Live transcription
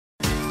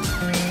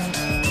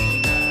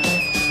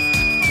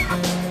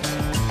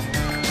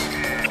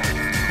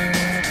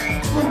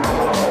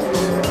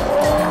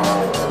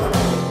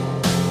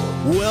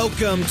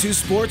Welcome to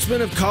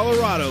Sportsman of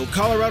Colorado,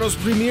 Colorado's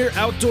premier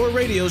outdoor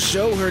radio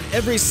show, heard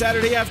every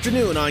Saturday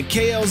afternoon on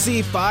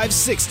KLZ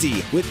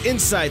 560, with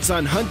insights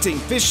on hunting,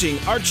 fishing,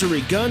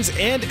 archery, guns,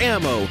 and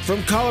ammo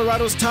from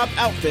Colorado's top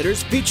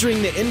outfitters,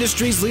 featuring the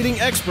industry's leading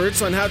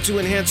experts on how to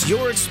enhance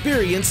your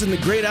experience in the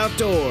great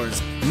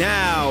outdoors.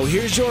 Now,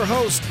 here's your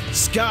host,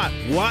 Scott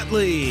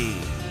Watley.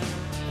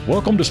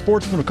 Welcome to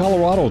Sportsman of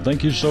Colorado.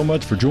 Thank you so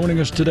much for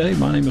joining us today.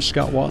 My name is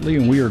Scott Watley,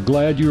 and we are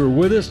glad you are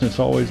with us, and it's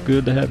always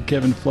good to have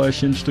Kevin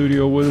Flesh in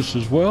studio with us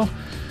as well.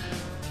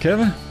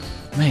 Kevin,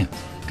 man,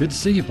 good to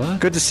see you, bud.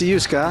 Good to see you,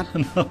 Scott.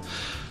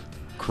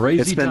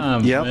 Crazy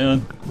times,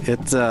 man.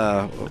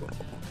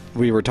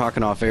 We were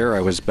talking off air.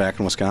 I was back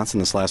in Wisconsin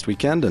this last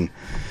weekend, and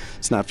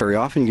it's not very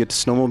often you get to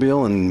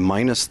snowmobile in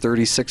minus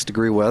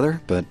 36-degree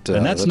weather. But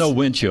and that's no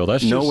wind chill.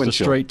 That's no just wind the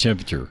chill. Straight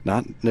temperature.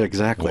 Not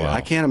exactly. Wow.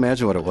 I can't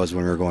imagine what it was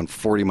when we were going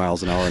 40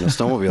 miles an hour in a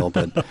snowmobile,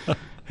 but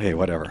hey,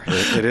 whatever.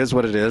 It is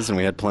what it is, and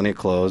we had plenty of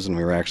clothes, and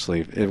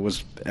it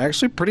was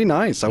actually pretty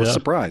nice. I was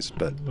surprised,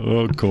 but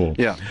oh, cool.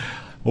 Yeah.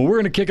 Well, we're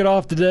going to kick it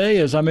off today.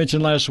 As I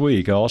mentioned last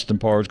week, Austin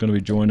Parr is going to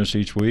be joining us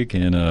each week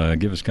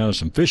and give us kind of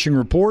some fishing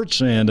reports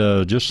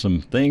and just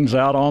some things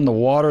out on the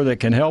water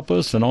that can help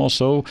us, and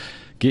also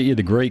get you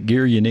the great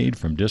gear you need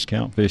from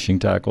Discount Fishing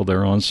Tackle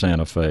there on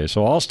Santa Fe.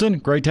 So, Austin,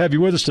 great to have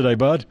you with us today,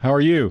 bud. How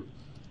are you?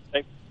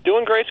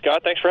 Doing great,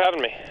 Scott. Thanks for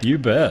having me. You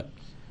bet.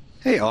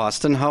 Hey,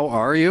 Austin, how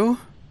are you?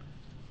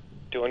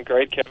 Doing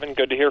great, Kevin.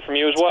 Good to hear from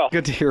you as well.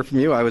 Good to hear from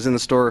you. I was in the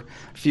store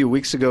a few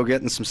weeks ago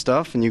getting some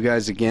stuff, and you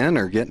guys again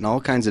are getting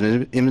all kinds of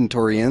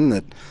inventory in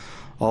that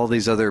all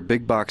these other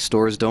big box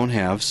stores don't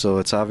have, so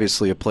it's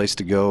obviously a place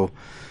to go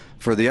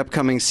for the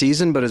upcoming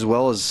season, but as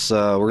well as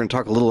we're going to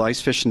talk a little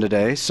ice fishing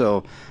today.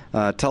 So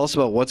tell us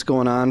about what's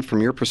going on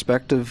from your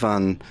perspective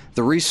on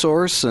the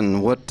resource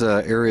and what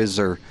areas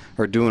are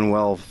doing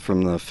well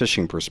from the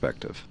fishing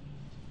perspective.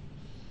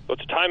 So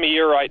it's a time of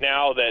year right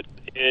now that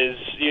is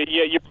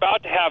you're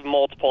about to have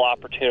multiple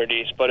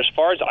opportunities, but as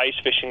far as ice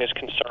fishing is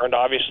concerned,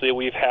 obviously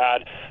we've had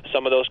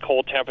some of those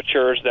cold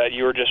temperatures that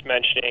you were just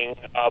mentioning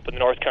up in the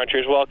North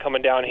Country as well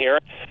coming down here.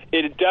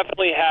 It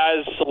definitely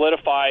has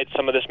solidified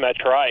some of this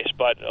metro ice,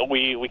 but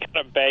we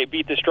kind of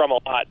beat this drum a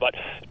lot, but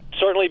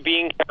certainly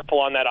being careful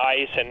on that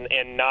ice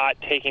and not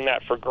taking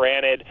that for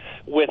granted,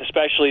 with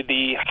especially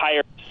the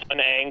higher sun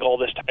angle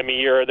this time of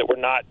year that we're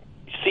not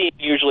seeing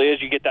usually,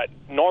 as you get that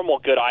normal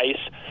good ice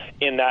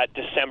in that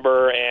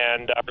December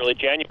and early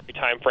January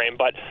time frame.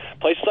 But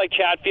places like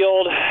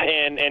Chatfield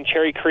and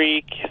Cherry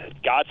Creek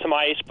got some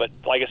ice, but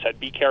like I said,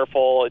 be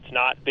careful. It's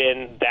not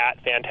been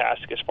that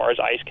fantastic as far as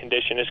ice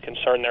condition is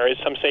concerned. There is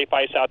some safe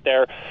ice out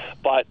there,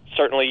 but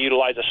certainly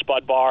utilize a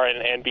spud bar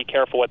and be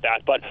careful with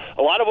that. But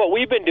a lot of what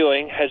we've been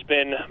doing has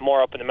been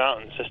more up in the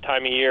mountains. This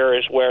time of year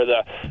is where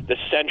the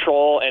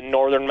central and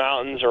northern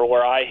mountains are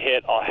where I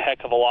hit a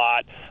heck of a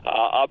lot,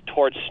 up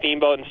towards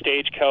Steamboat and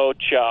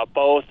Stagecoach,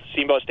 both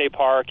Steamboat State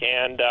Park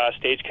and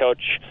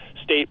Stagecoach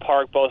State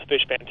Park, both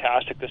fish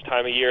fantastic this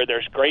time of year.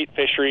 There's great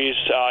fisheries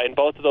in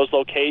both of those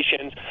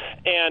locations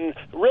and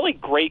really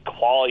great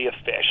quality of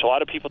fish. A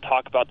lot of people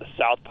talk about the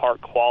South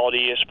Park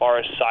quality as far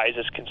as size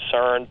is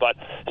concerned, but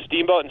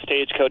Steamboat and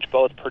Stagecoach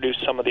both produce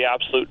some of the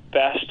absolute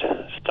best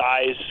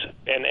size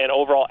and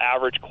overall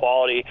average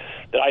quality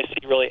that I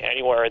see really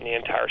anywhere in the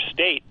entire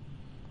state.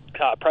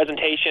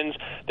 Presentations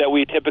that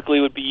we typically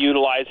would be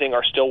utilizing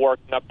are still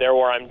working up there,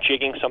 where I'm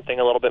jigging something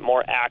a little bit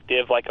more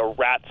active like a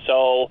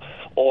Ratso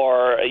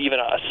or even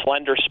a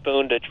slender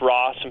spoon to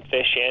draw some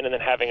fish in, and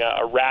then having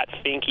a rat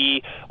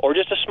finky or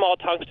just a small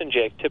tungsten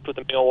jig tipped with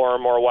a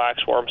mealworm or a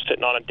waxworm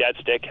sitting on a dead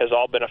stick has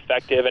all been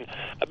effective. And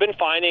I've been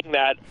finding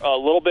that a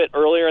little bit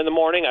earlier in the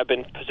morning I've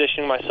been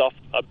positioning myself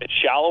a bit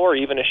shallower,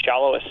 even as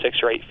shallow as 6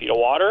 or 8 feet of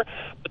water,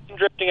 but then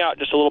drifting out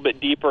just a little bit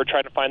deeper,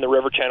 trying to find the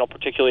river channel,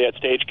 particularly at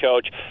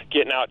Stagecoach,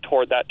 getting out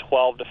toward that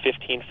 12 to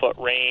 15 foot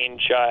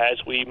range.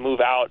 As we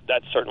move out,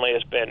 that certainly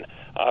has been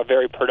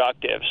very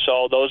productive.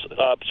 So those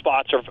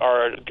spots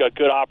are a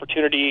good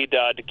opportunity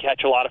to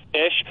catch a lot of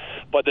fish,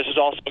 but this is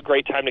also a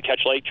great time to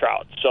catch lake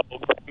trout. So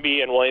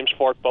Granby and Williams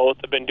Fork both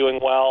have been doing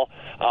well.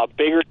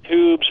 Bigger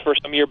tubes for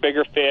some of your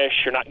bigger fish.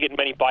 You're not getting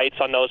many bites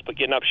on those, but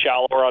getting up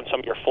shallower on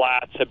some of your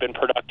flats have been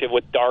productive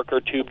with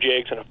darker tube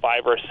jigs and a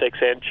 5 or 6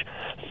 inch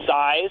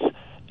size.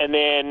 And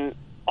then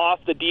off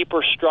the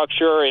deeper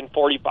structure in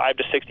 45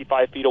 to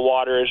 65 feet of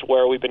water is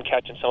where we've been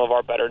catching some of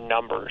our better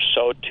numbers.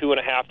 So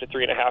 2.5 to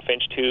 3.5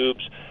 inch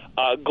tubes.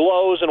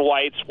 Glows and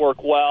whites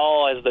work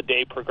well. As the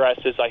day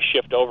progresses, I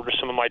shift over to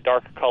some of my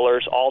darker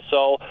colors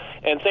also.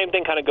 And same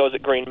thing kind of goes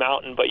at Green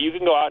Mountain, but you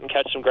can go out and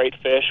catch some great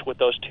fish with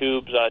those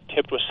tubes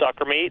tipped with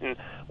sucker meat. And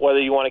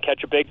whether you want to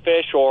catch a big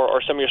fish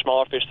or some of your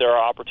smaller fish, there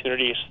are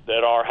opportunities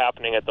that are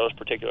happening at those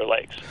particular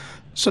lakes.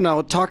 So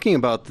now, talking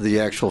about the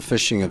actual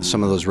fishing of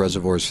some of those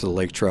reservoirs for the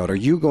lake trout, are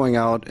you going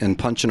out and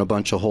punching a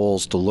bunch of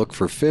holes to look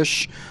for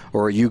fish,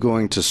 or are you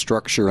going to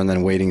structure and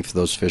then waiting for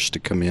those fish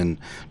to come in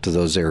to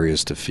those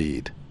areas to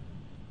feed?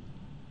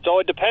 So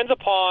it depends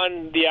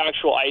upon the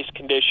actual ice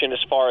condition as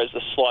far as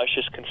the slush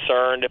is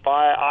concerned. If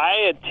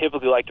I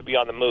typically like to be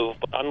on the move,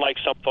 but unlike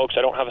some folks,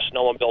 I don't have a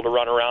snowmobile to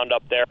run around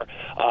up there,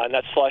 and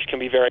that slush can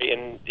be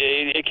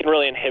it can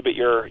really inhibit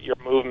your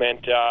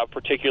movement,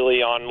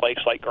 particularly on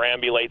lakes like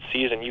Granby late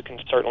season. You can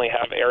certainly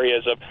have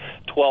areas of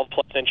 12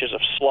 plus inches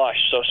of slush,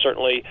 so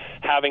certainly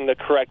having the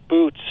correct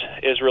boots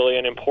is really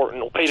an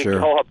important way to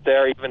go up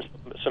there, even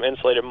some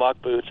insulated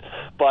muck boots.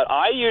 But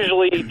I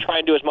usually try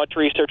and do as much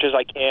research as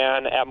I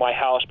can at my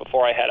house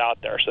before I head out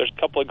there. So there's a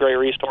couple of great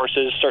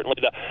resources. Certainly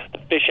the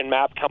Fish and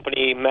Map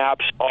Company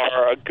maps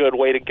are a good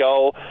way to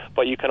go,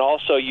 but you can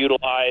also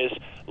utilize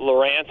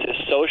Lorance's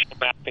social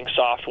mapping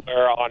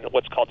software on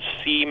what's called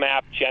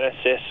CMAP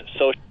Genesis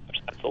Social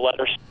Maps. That's the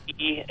letter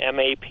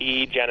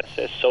C-M-A-P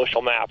Genesis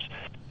Social Maps.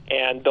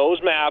 And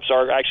those maps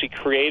are actually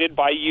created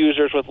by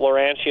users with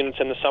Lowrance units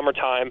in the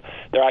summertime.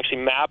 They're actually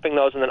mapping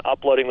those and then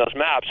uploading those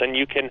maps. And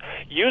you can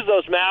use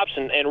those maps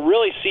and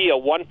really see a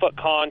 1-foot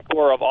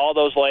contour of all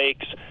those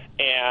lakes.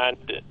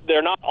 And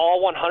they're not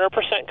all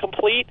 100%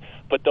 complete,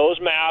 but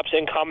those maps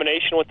in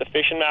combination with the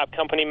Fish and Map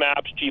Company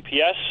maps,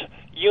 GPS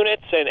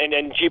units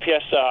and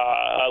GPS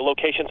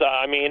locations,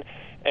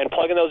 and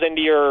plugging those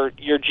into your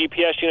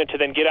GPS unit to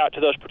then get out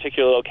to those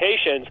particular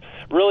locations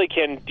really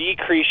can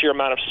decrease your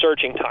amount of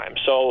searching time.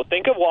 So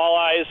think of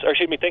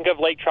think of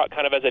lake trout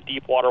kind of as a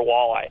deep water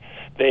walleye.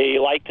 They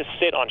like to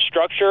sit on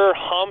structure,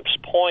 humps,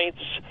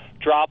 points,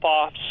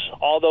 drop-offs.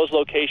 All those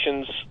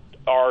locations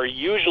are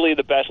usually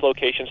the best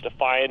locations to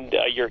find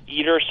your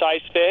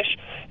eater-sized fish.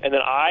 And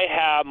then I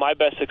have my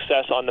best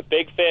success on the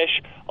big fish,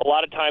 a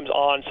lot of times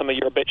on some of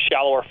your a bit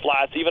shallower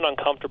flats, even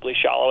uncomfortably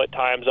shallow at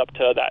times, up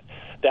to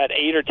that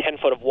 8 or 10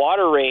 foot of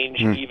water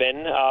range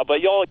even.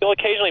 But you'll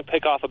occasionally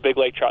pick off a big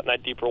lake trout in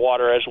that deeper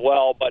water as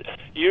well. But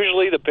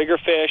usually the bigger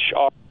fish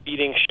are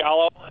eating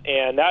shallow,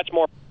 and that's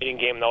more eating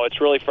game, though. It's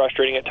really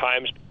frustrating at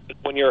times.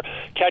 When you're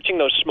catching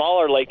those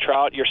smaller lake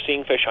trout, you're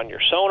seeing fish on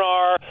your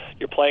sonar,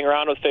 you're playing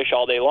around with fish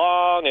all day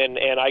long,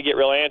 and I get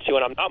real antsy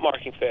when I'm not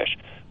marking fish.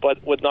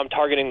 But when I'm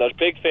targeting those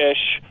big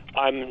fish,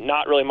 I'm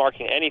not really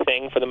marking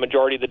anything for the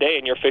majority of the day,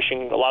 and you're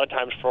fishing a lot of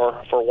times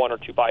for 1 or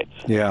 2 bites.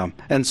 Yeah,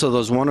 and so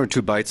those 1 or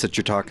 2 bites that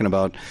you're talking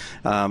about,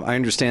 I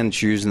understand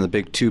that you're using the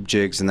big tube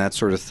jigs and that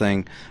sort of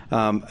thing.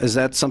 Is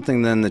that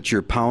something then that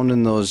you're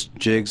pounding those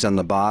jigs on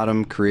the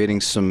bottom, creating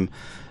some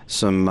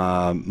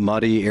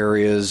muddy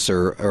areas,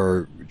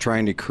 or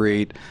trying to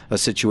create a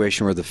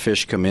situation where the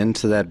fish come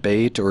into that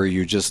bait, or are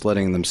you just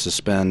letting them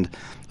suspend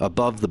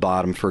above the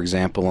bottom, for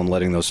example, and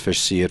letting those fish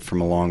see it from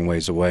a long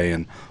ways away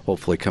and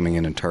hopefully coming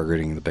in and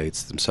targeting the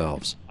baits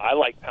themselves? I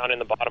like pounding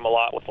the bottom a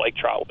lot with lake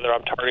trout, whether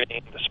I'm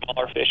targeting the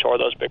smaller fish or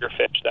those bigger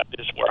fish. That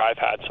is where I've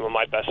had some of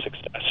my best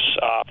success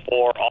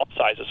for all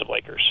sizes of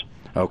lakers.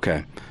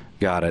 Okay.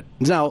 Got it.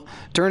 Now,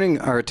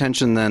 turning our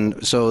attention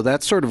then, so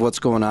that's sort of what's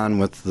going on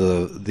with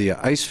the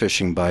ice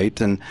fishing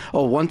bite. And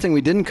one thing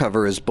we didn't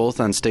cover is both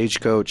on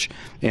Stagecoach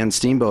and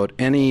Steamboat.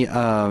 Any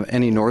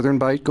northern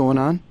bite going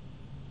on?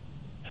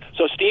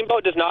 So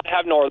Steamboat does not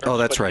have northern. Oh,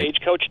 that's but right.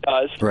 Stagecoach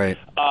does. Right.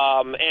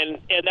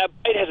 And that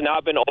bite has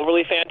not been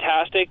overly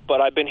fantastic,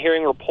 but I've been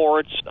hearing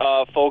reports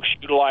of folks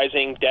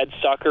utilizing dead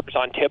suckers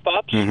on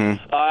tip-ups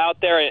out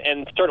there,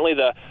 and certainly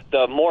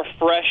the more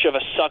fresh of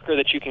a sucker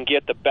that you can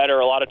get, the better.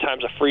 A lot of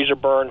times a freezer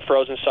burn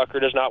frozen sucker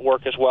does not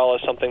work as well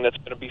as something that's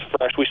going to be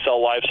fresh. We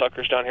sell live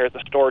suckers down here at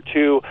the store,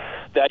 too,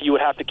 that you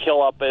would have to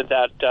kill up at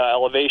that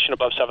elevation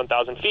above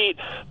 7,000 feet,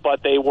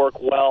 but they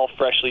work well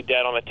freshly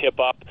dead on a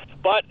tip-up.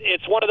 But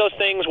it's one of those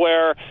things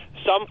where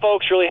some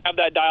folks really have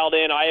that dialed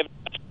in. I have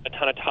a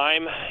ton of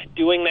time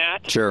doing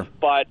that. Sure.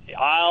 But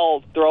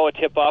I'll throw a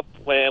tip up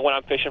when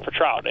I'm fishing for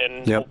trout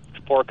and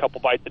for a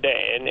couple bites a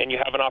day. And you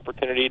have an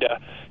opportunity to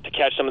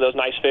catch some of those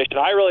nice fish. And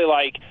I really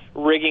like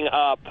rigging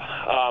up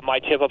my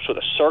tip ups with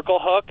a circle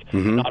hook.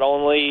 Not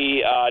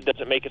only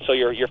does it make it so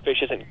your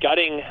fish isn't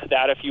gutting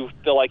that if you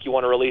feel like you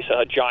want to release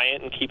a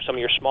giant and keep some of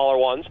your smaller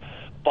ones,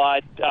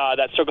 but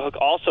that circle hook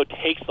also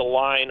takes the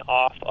line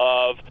off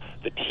of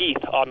the teeth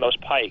on those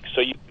pikes,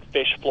 so you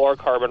fish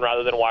fluorocarbon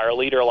rather than wire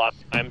leader a lot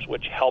of times,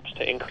 which helps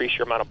to increase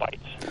your amount of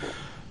bites.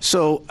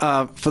 So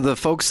for the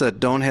folks that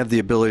don't have the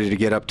ability to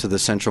get up to the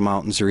Central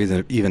Mountains or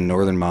even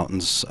Northern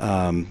Mountains,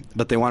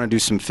 but they want to do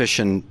some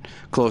fishing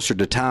closer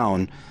to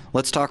town,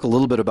 let's talk a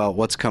little bit about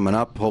what's coming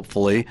up,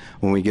 hopefully,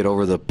 when we get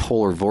over the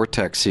polar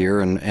vortex here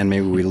and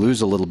maybe we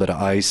lose a little bit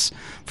of ice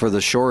for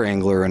the shore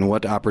angler, and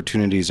what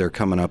opportunities are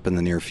coming up in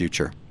the near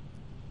future.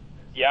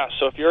 Yeah,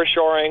 so if you're a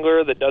shore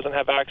angler that doesn't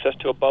have access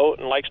to a boat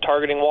and likes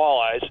targeting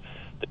walleyes,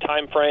 the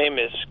time frame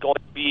is going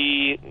to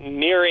be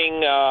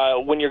nearing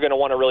when you're going to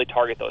want to really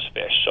target those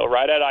fish. So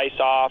right at ice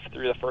off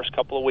through the first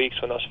couple of weeks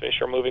when those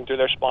fish are moving through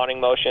their spawning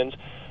motions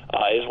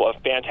is a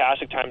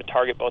fantastic time to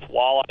target both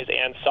walleyes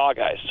and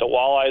sawguys. So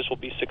walleyes will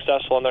be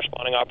successful in their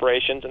spawning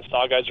operations, and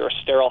sawguys are a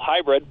sterile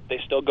hybrid. They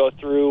still go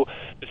through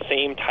the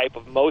same type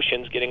of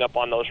motions getting up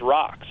on those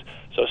rocks.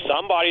 So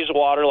some bodies of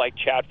water like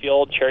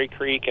Chatfield, Cherry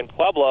Creek, and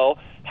Pueblo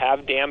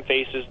have dam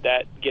faces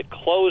that get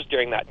closed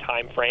during that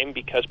time frame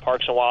because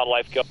Parks and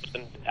Wildlife goes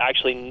and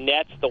actually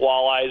nets the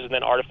walleyes and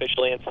then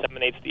artificially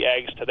inseminates the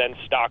eggs to then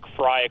stock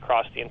fry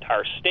across the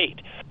entire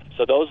state.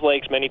 So those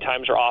lakes many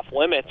times are off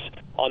limits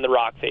on the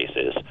rock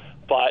faces.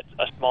 But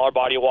a smaller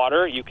body of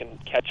water, you can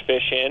catch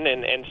fish in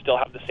and still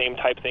have the same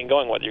type thing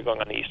going, whether you're going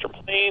on the Eastern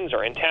Plains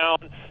or in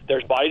town.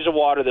 There's bodies of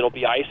water that will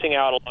be icing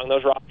out along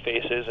those rock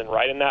faces, and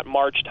right in that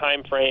March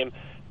time frame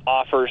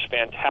offers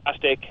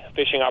fantastic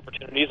fishing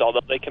opportunities,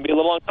 although they can be a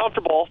little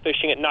uncomfortable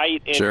fishing at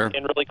night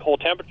in really cold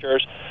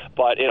temperatures.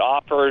 But it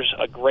offers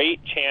a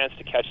great chance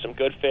to catch some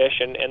good fish,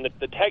 and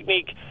the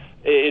technique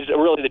is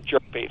really the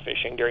jerkbait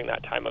fishing during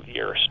that time of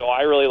year. So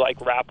I really like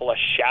Rapala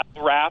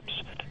shallow wraps.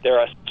 They're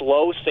a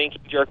slow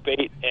sinking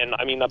jerkbait, and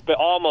I mean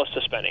almost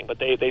suspending, but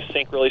they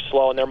sink really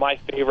slow, and they're my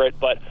favorite.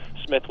 But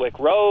Smithwick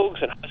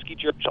Rogues and Husky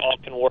Jerks all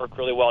can work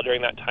really well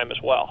during that time as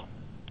well.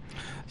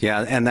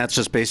 Yeah, and that's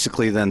just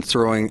basically then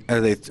throwing.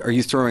 Are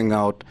you throwing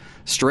out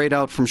straight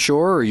out from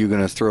shore, or are you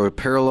going to throw it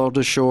parallel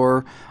to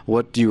shore?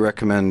 What do you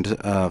recommend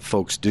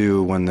folks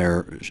do when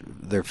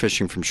they're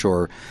fishing from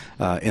shore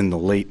in the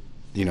late?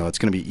 It's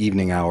going to be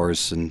evening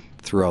hours and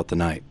throughout the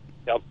night.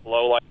 Yep,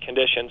 low light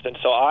conditions. And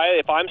so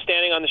if I'm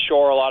standing on the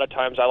shore, a lot of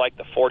times I like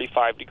the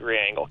 45-degree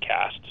angle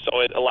cast. So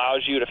it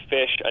allows you to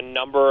fish a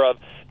number of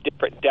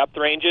different depth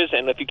ranges.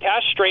 And if you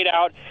cast straight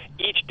out,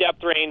 each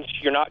depth range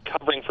you're not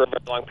covering for a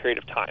very long period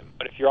of time.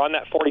 But if you're on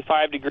that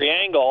 45-degree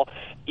angle,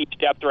 each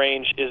depth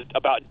range is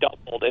about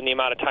doubled in the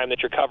amount of time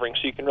that you're covering.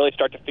 So you can really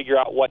start to figure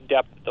out what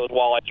depth those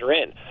walleyes are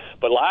in.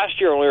 But last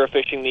year when we were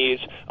fishing these,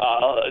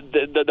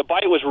 the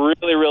bite was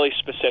really, really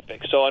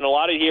specific. So in a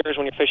lot of years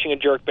when you're fishing a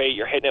jerkbait,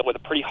 you're hitting it with a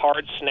pretty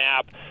hard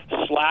snap.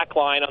 Slack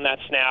line on that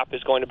snap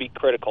is going to be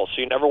critical.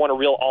 So you never want to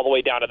reel all the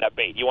way down to that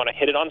bait. You want to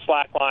hit it on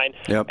slack line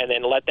and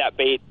then let that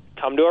bait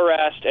come to a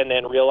rest and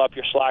then reel up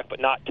your slack, but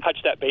not touch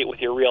that bait with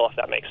your reel, if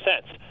that makes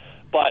sense.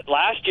 But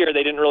last year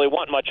they didn't really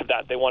want much of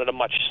that. They wanted a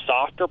much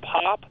softer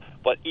pop,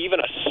 but even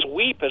a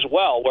sweep as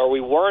well, where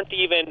we weren't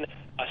even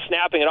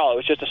snapping at all. It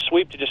was just a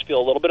sweep to just feel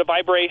a little bit of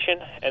vibration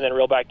and then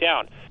reel back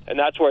down. And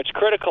that's where it's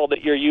critical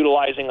that you're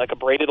utilizing like a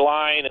braided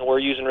line, and we're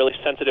using really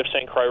sensitive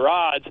St. Croix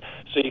rods,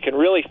 so you can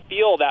really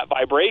feel that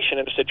vibration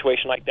in a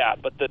situation like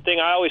that. But the thing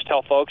I always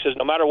tell folks is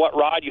no matter what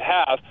rod you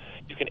have,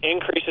 you can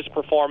increase its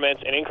performance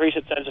and increase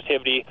its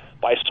sensitivity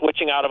by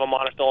switching out of a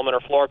monofilament or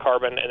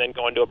fluorocarbon and then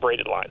going to a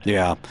braided line.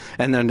 Yeah.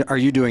 And then are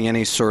you doing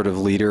any sort of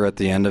leader at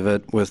the end of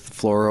it with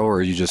fluoro, or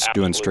are you just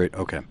Absolutely. doing straight?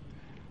 Okay.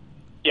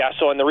 Yeah,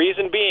 so and the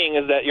reason being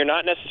is that you're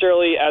not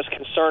necessarily as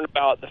concerned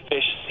about the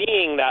fish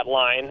seeing that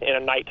line in a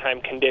nighttime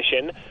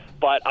condition,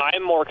 but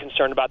I'm more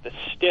concerned about the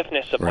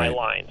stiffness of my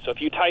line. So if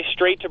you tie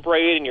straight to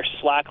braid and you're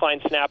slack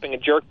line snapping a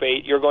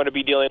jerkbait, you're going to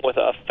be dealing with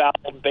a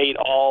foul bait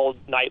all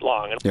night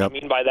long. And what I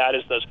mean by that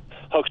is those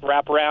hooks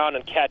wrap around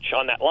and catch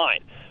on that line.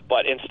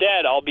 But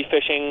instead, I'll be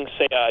fishing,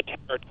 say, a 10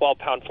 or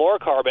 12-pound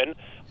fluorocarbon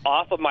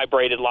off of my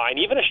braided line.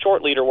 Even a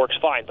short leader works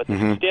fine, but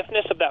the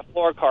stiffness of that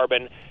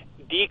fluorocarbon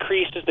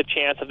decreases the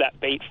chance of that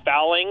bait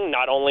fouling,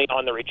 not only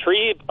on the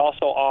retrieve, but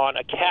also on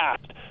a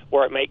cast,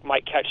 where it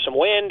might catch some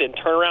wind and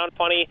turn around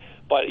funny.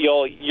 But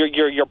your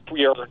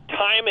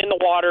time in the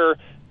water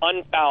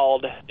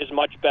unfouled is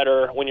much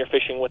better when you're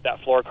fishing with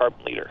that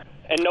fluorocarbon leader.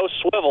 And no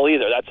swivel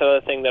either. That's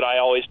another thing that I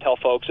always tell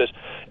folks is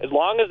as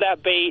long as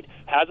that bait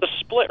has a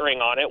split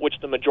ring on it, which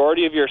the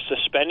majority of your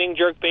suspending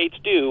jerk baits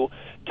do,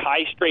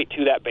 tie straight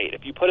to that bait.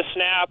 If you put a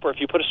snap or if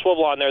you put a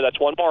swivel on there, that's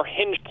one more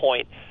hinge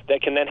point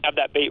that can then have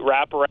that bait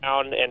wrap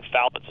around and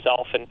foul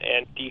itself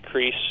and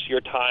decrease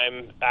your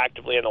time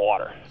actively in the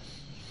water.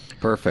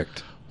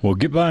 Perfect. Well,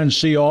 get by and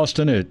see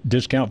Austin at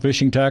Discount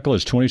Fishing Tackle.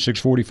 It's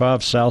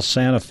 2645 South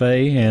Santa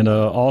Fe. And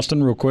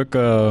Austin, real quick,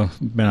 man,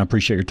 I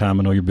appreciate your time.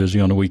 I know you're busy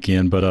on the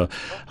weekend, but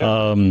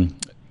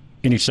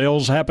any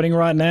sales happening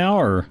right now,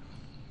 or?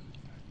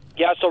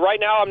 Yeah, so right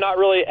now I'm not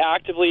really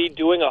actively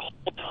doing a whole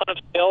ton of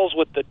sales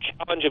with the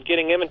challenge of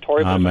getting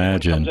inventory. I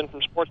imagine. Comes in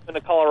from Sportsman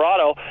of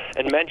Colorado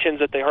and mentions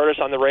that they heard us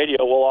on the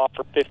radio, we'll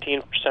offer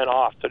 15%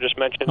 off. So just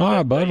mention. All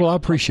right, bud. Well, I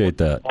appreciate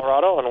that.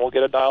 Colorado, and we'll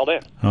get it dialed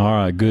in. All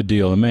right, good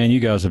deal. And man,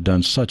 you guys have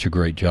done such a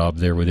great job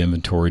there with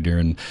inventory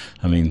during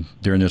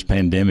this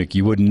pandemic.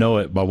 You wouldn't know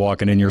it by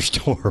walking in your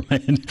store,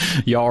 man.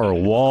 Y'all are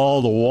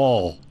wall to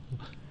wall.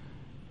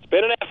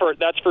 Been an effort,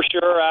 that's for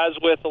sure, as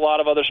with a lot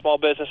of other small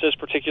businesses,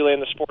 particularly in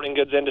the sporting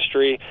goods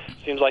industry.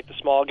 Seems like the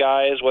small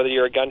guys, whether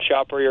you're a gun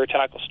shop or you're a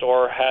tackle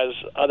store, has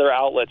other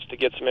outlets to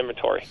get some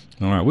inventory.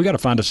 All right, we got to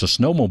find us a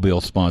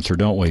snowmobile sponsor,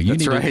 don't we?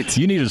 That's right.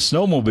 You need a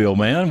snowmobile,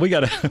 man. We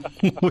got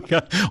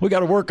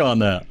to work on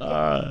that. All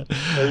right.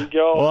 There you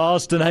go. Well,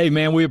 Austin, hey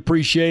man, we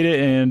appreciate it,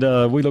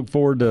 and we look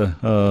forward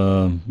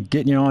to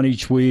getting you on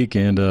each week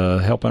and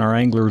helping our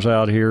anglers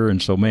out here.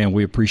 And so, man,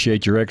 we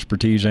appreciate your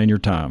expertise and your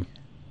time.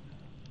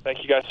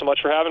 Thank you guys so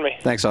much for having me.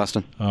 Thanks,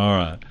 Austin. All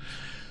right.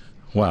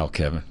 Wow,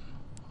 Kevin.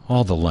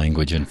 All the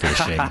language in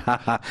fishing.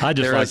 I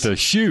just like to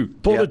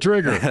shoot, pull the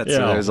trigger.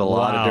 There's a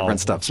lot of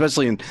different stuff,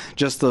 especially in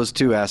just those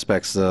two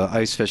aspects, the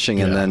ice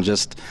fishing and then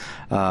just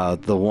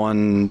the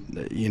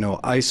one,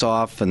 ice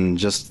off and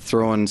just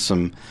throwing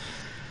some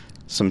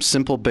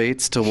simple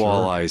baits to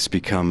walleyes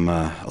become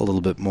a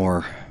little bit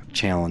more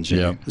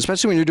challenging,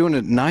 especially when you're doing it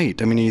at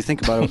night. I mean, you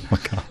think about it.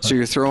 So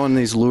you're throwing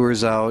these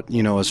lures out,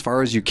 as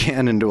far as you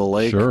can into a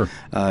lake. Sure.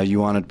 You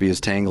want it to be as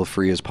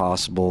tangle-free as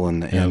possible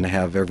and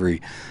have every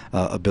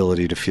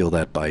ability to feel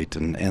that bite,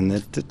 and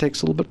it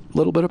takes a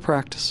little bit of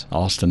practice.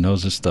 Austin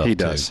knows his stuff. He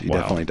does. Too. He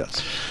definitely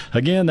does.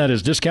 Again, that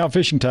is Discount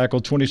Fishing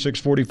Tackle,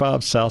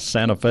 2645 South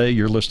Santa Fe.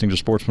 You're listening to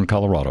Sportsman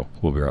Colorado.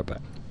 We'll be right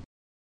back.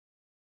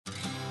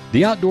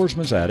 The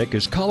Outdoorsman's Attic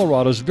is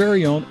Colorado's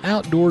very own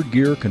outdoor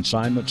gear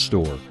consignment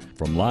store.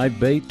 From live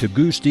bait to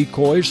goose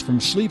decoys, from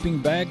sleeping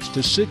bags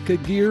to Sitka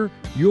gear,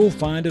 you'll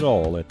find it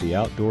all at the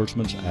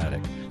Outdoorsman's Attic.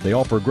 They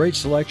offer a great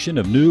selection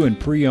of new and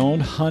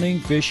pre-owned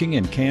hunting, fishing,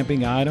 and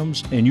camping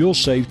items, and you'll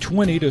save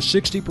 20 to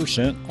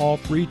 60%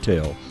 off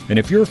retail. And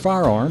if your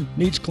firearm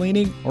needs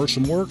cleaning or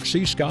some work,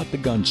 see Scott the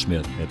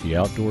Gunsmith at the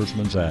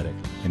Outdoorsman's Attic.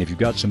 And if you've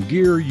got some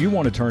gear you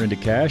want to turn into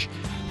cash,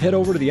 head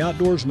over to the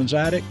Outdoorsman's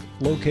Attic,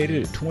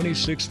 located at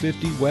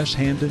 2650 West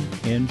Hampton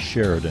in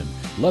Sheridan.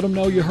 Let them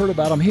know you heard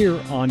about them here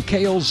on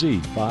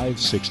KLZ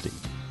 560.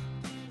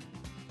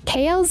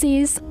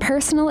 KLZ's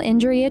personal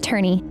injury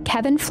attorney,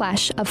 Kevin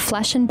Flesh of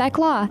Flesh & Beck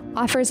Law,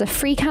 offers a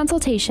free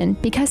consultation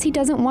because he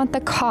doesn't want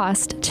the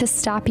cost to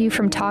stop you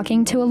from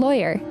talking to a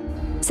lawyer.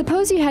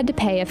 Suppose you had to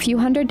pay a few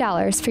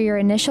 $100s for your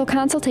initial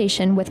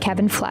consultation with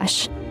Kevin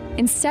Flesh.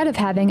 Instead of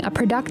having a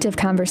productive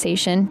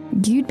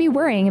conversation, you'd be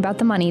worrying about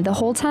the money the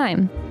whole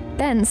time.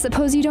 Then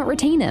suppose you don't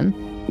retain him.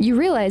 You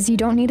realize you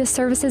don't need his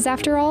services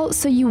after all,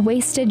 so you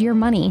wasted your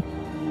money.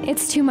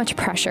 It's too much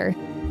pressure.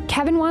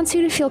 Kevin wants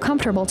you to feel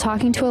comfortable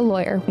talking to a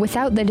lawyer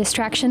without the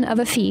distraction of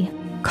a fee.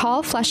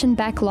 Call Flesh &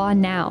 Beck Law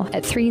now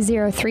at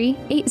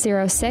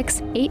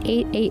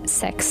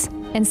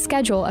 303-806-8886 and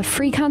schedule a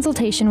free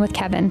consultation with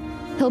Kevin.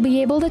 He'll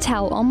be able to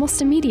tell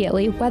almost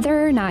immediately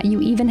whether or not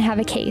you even have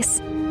a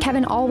case.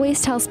 Kevin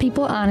always tells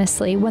people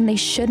honestly when they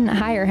shouldn't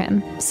hire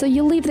him, so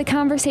you'll leave the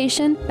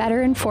conversation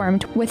better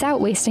informed without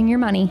wasting your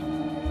money.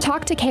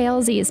 Talk to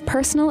KLZ's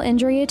personal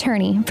injury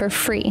attorney for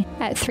free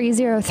at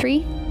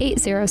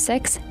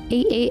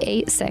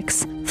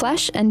 303-806-8886.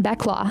 Flesh &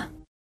 Beck Law.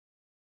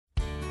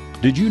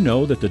 Did you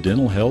know that the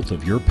dental health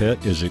of your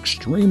pet is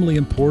extremely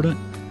important?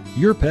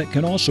 Your pet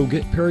can also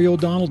get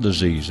periodontal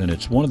disease, and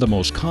it's one of the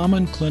most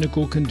common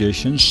clinical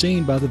conditions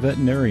seen by the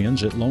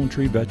veterinarians at Lone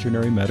Tree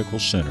Veterinary Medical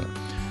Center.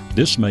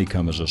 This may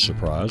come as a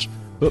surprise,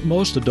 but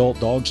most adult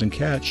dogs and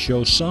cats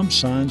show some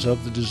signs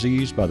of the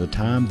disease by the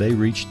time they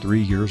reach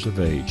 3 years of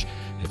age.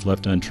 If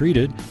left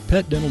untreated,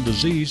 pet dental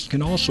disease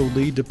can also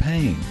lead to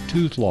pain,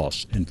 tooth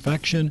loss,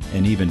 infection,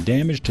 and even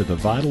damage to the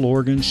vital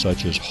organs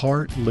such as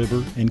heart,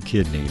 liver, and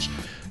kidneys.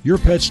 Your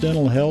pet's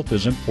dental health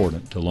is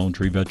important to Lone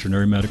Tree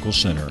Veterinary Medical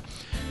Center.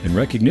 In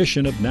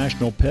recognition of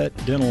National Pet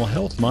Dental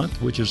Health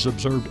Month, which is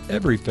observed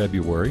every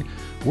February,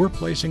 we're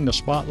placing the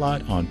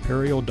spotlight on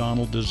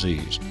periodontal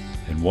disease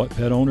and what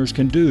pet owners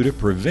can do to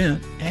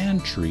prevent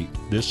and treat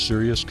this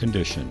serious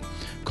condition.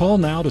 Call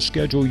now to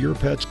schedule your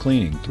pet's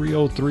cleaning,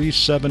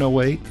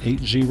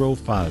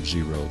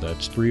 303-708-8050.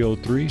 That's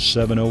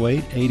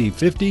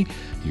 303-708-8050.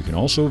 You can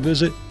also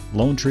visit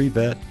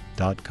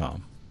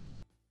LoneTreeVet.com.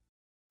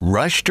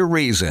 Rush to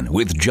Reason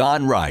with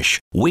John Rush,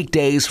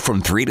 weekdays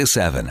from 3 to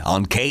 7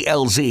 on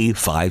KLZ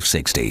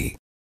 560.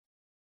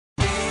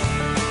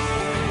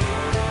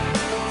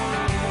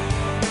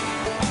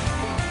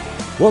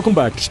 Welcome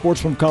back to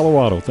Sports from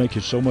Colorado. Thank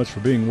you so much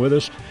for being with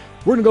us.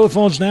 We're going to go to the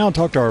phones now and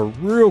talk to our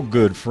real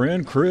good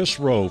friend, Chris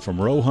Rowe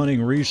from Rowe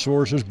Hunting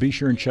Resources. Be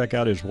sure and check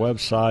out his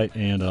website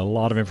and a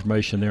lot of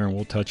information there, and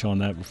we'll touch on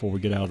that before we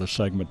get out of the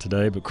segment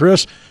today. But,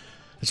 Chris,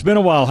 it's been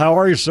a while. How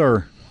are you,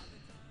 sir?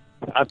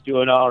 I'm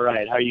doing all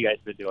right. How are you guys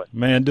been doing?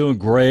 Man, doing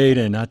great,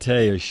 and I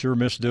tell you, sure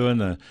miss doing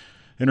the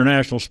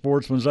International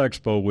Sportsman's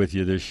Expo with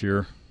you this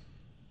year.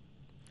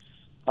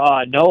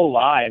 No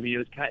lie. I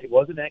mean,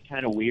 wasn't that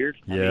kind of weird?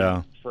 Yeah. I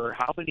mean, for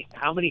how many?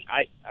 I mean,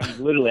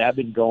 literally, I've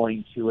been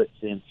going to it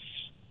since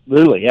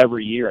literally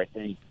every year. I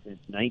think since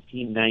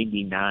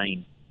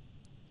 1999.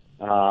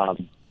 As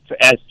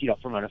you know,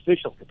 from an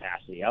official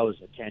capacity, I was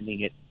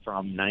attending it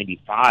from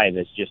 '95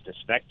 as just a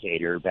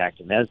spectator back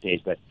in those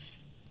days. But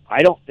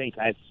I don't think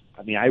I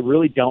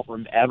really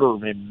don't ever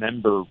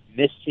remember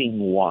missing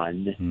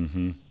one.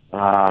 Mm-hmm.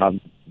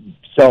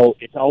 So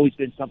it's always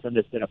been something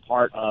that's been a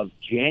part of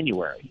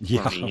January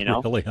for me, you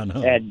know? Really, I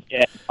know. And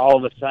all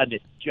of a sudden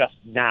it's just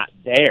not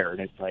there. And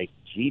it's like,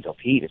 geez, oh,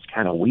 Pete, it's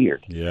kind of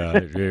weird. Yeah,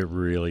 it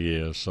really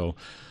is. So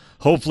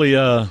hopefully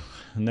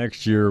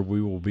next year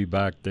we will be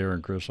back there,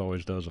 and Chris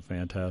always does a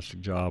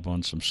fantastic job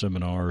on some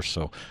seminars.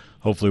 So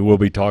hopefully we'll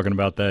be talking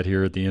about that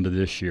here at the end of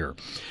this year.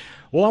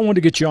 Well, I wanted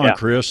to get you on, Yeah.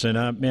 Chris,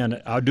 and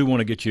man, I do want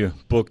to get you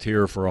booked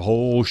here for a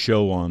whole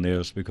show on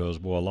this because,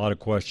 boy, a lot of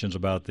questions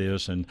about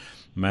this, and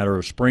a matter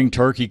of spring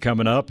turkey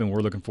coming up, and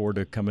we're looking forward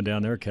to coming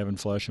down there, Kevin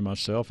Flesh and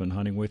myself, and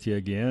hunting with you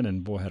again.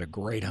 And boy, had a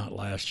great hunt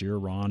last year.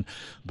 Ron,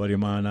 a buddy of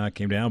mine, and I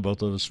came down,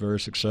 both of us very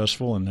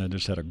successful, and I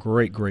just had a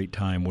great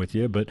time with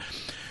you. But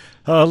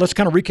let's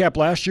kind of recap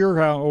last year,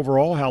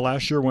 how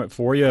last year went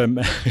for you.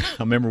 I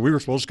remember we were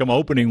supposed to come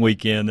opening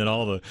weekend and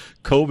all the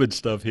COVID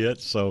stuff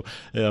hit. So,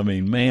 I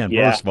mean, man,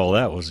 first of all,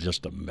 that was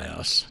just a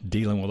mess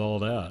dealing with all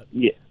that.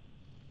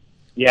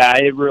 Yeah,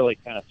 it really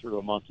kind of threw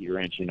a monkey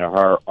wrench into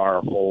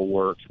our whole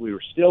works. We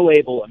were still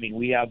able,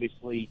 we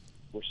obviously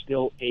were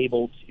still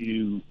able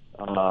to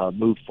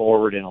move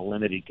forward in a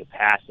limited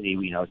capacity.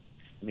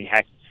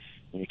 Heck,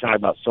 when you're talking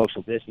about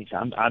social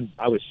distancing,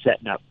 I was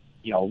setting up.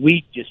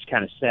 We just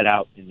kind of set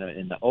out in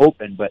the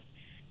open, but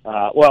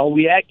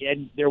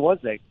and there was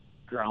a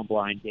ground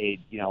blind day.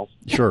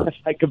 Sure.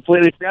 I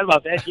completely forgot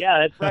about that. Yeah,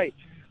 that's right.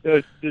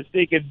 Just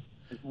thinking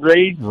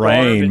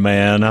rain,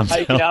 man. I'm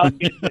hiking out,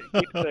 getting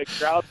the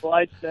ground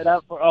blind set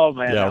up. Oh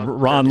man. Yeah,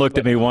 Ron looked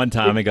at me one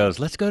time and goes,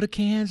 "Let's go to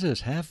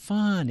Kansas, have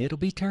fun. It'll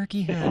be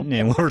turkey hunting."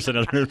 And we're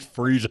sitting there in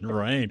freezing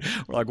rain.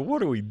 We're like,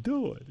 "What are we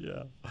doing?"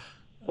 Yeah.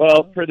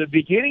 Well, for the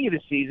beginning of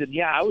the season,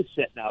 I was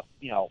setting up,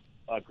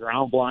 a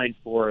ground blind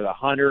for the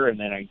hunter, and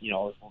then I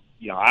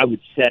would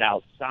set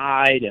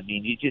outside.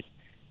 You just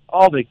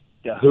all the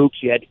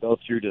hoops you had to go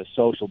through to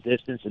social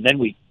distance, and then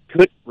we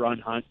could run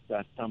hunts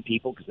on some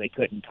people because they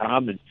couldn't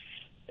come, and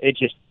it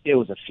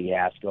was a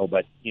fiasco.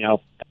 But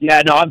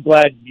I'm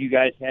glad you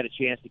guys had a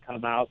chance to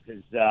come out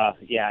because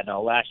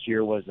last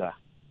year was a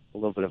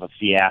little bit of a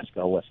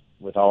fiasco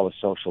with all the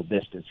social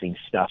distancing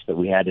stuff that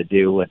we had to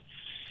do, and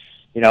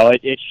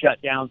it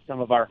shut down some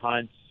of our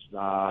hunts.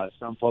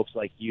 Some folks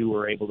like you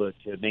were able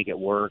to make it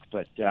work,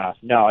 but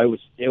no,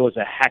 it was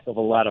a heck of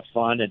a lot of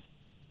fun, and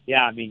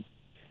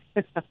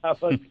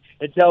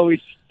until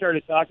we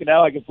started talking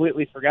now, I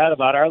completely forgot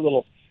about our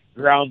little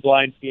ground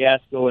blind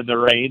fiasco in the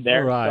rain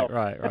there.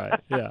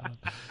 Right, yeah.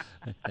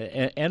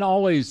 And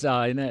always,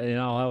 I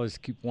always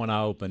keep one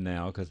eye open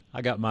now because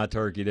I got my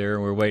turkey there,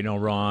 and we're waiting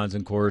on Ron's,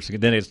 and of course,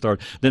 then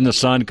the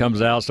sun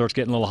comes out, starts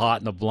getting a little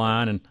hot in the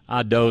blind, and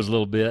I doze a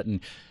little bit,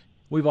 and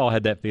we've all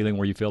had that feeling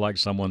where you feel like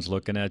someone's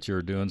looking at you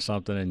or doing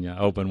something, and you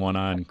open one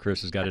eye, and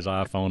Chris has got his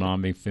iPhone on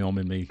me,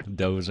 filming me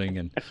dozing,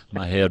 and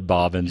my head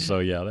bobbing. So,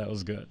 yeah, that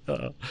was good.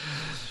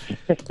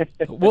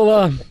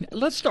 Well,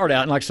 let's start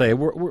out. And like I say,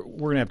 we're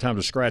going to have time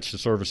to scratch the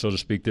surface, so to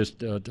speak,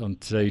 on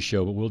today's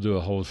show, but we'll do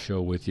a whole show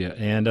with you.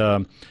 And,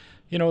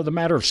 the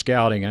matter of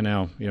scouting, I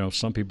know,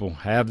 some people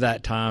have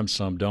that time,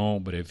 some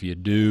don't. But if you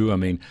do,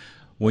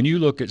 when you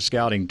look at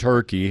scouting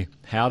turkey,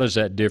 how does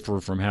that differ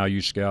from how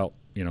you scout,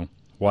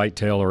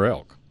 whitetail or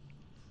elk?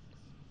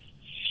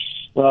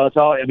 Well, it's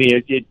all.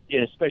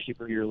 Especially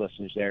for your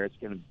listeners, there,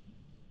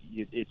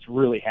 it's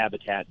really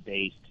habitat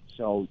based.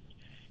 So,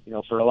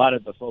 for a lot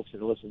of the folks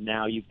that are listening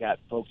now, you've got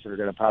folks that are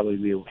going to probably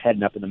be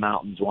heading up in the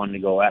mountains wanting to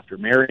go after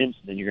Merriams.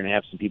 Then you're going to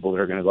have some people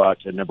that are going to go out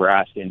to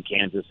Nebraska and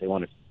Kansas.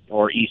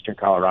 Or eastern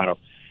Colorado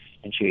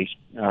and chase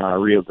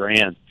Rio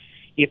Grande.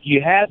 If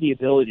you have the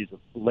ability to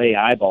lay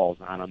eyeballs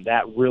on them,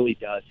 that really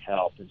does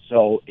help. And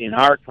so in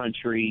our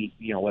country,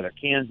 whether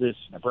Kansas,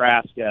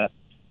 Nebraska,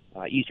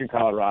 eastern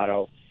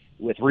Colorado,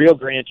 with Rio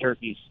Grande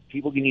turkeys,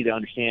 people need to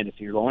understand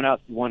if you're going out,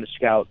 you want to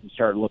scout and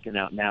start looking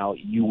out now,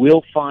 you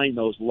will find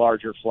those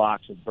larger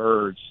flocks of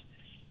birds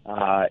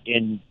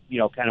in,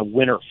 kind of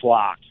winter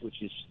flocks,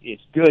 which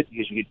it's good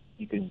because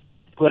you can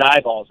put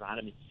eyeballs on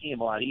them and see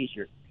them a lot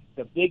easier.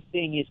 The big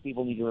thing is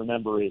people need to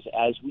remember is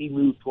as we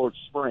move towards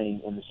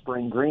spring and the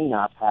spring green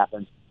up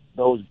happens,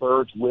 those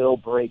birds will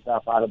break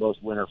up out of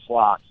those winter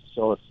flocks.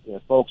 So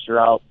if folks are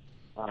out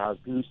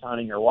goose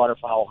hunting or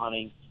waterfowl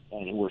hunting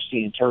and we're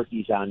seeing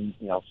turkeys on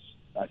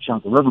a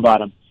chunk of river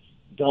bottom,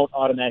 don't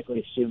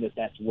automatically assume that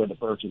that's where the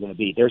birds are going to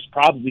be. There's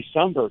probably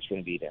some birds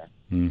going to be there,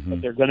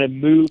 but they're going to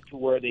move to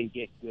where they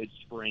get good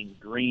spring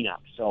green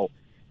up. So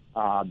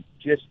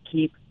just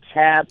keep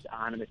tabs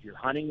on them. If you're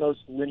hunting those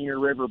linear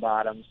river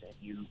bottoms and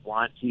you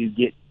want to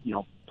get,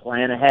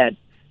 plan ahead,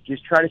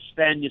 just try to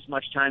spend as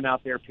much time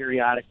out there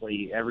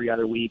periodically every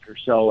other week or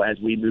so as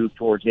we move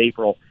towards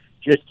April,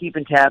 just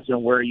keeping tabs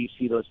on where you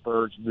see those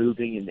birds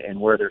moving and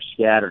where they're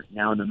scattered.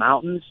 Now in the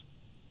mountains,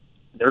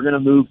 they're going to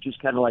move just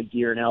kind of like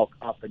deer and elk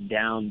up and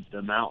down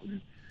the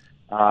mountain,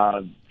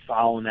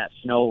 following that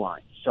snow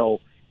line.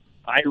 So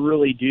I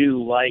really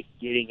do like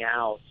getting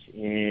out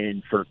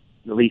for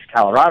at least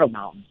Colorado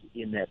mountains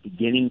in that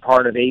beginning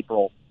part of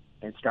April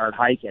and start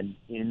hiking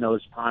in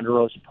those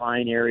ponderosa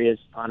pine areas.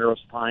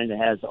 Ponderosa pine that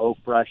has oak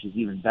brush is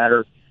even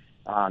better.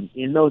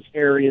 In those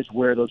areas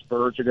where those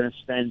birds are going to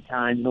spend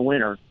time in the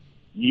winter,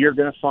 you're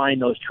going to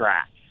find those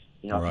tracks.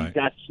 If you've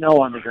got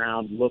snow on the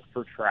ground, look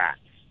for tracks.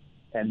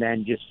 And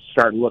then just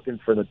start looking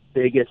for the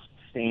biggest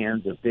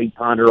stands of big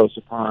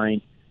ponderosa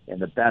pine and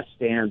the best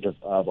stands of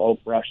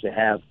oak brush that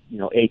have,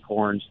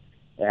 acorns,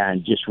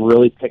 and just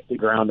really pick the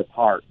ground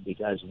apart.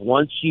 Because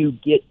once you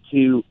get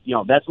to,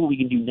 that's what we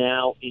can do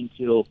now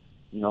until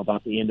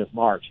about the end of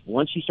March.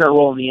 Once you start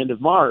rolling the end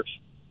of March,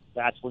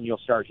 that's when you'll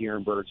start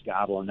hearing birds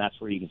gobble, and that's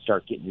where you can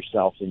start getting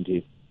yourself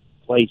into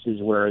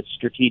places where it's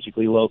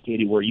strategically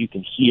located where you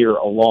can hear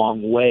a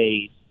long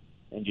ways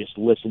and just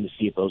listen to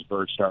see if those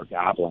birds start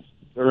gobbling.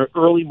 They're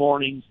early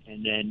mornings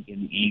and then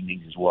in the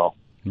evenings as well.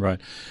 Right.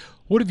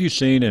 What have you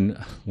seen, and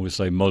we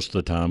say most of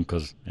the time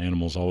because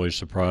animals always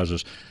surprise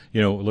us,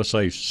 let's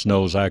say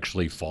snow's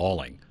actually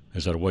falling.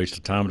 Is that a waste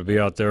of time to be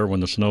out there when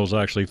the snow's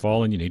actually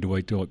falling? You need to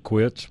wait till it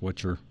quits?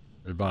 What's your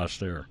advice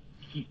there?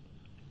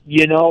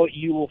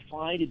 You will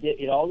find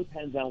it all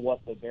depends on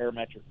what the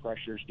barometric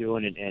pressure is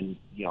doing and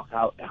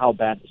how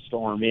bad the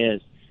storm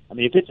is. I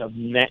mean, if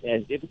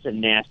it's a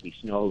nasty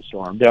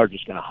snowstorm, they're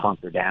just going to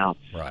hunker down.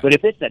 Right. But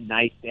if it's a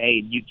nice day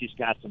and you've just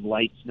got some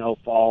light snow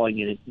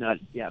falling and it's not,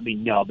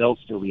 no, they'll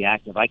still be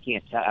active. I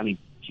can't tell. I mean,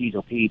 geez,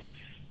 Pete,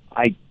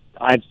 I've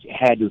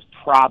had to have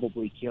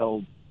probably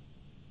killed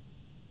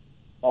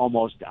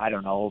almost, I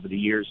don't know, over the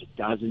years,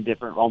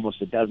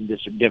 almost a dozen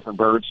different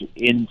birds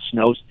in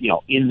snow,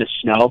 in the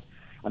snow.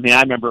 I mean,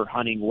 I remember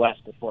hunting west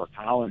of Fort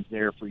Collins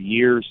there for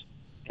years,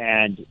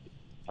 and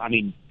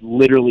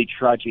literally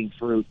trudging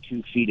through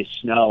 2 feet of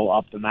snow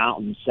up the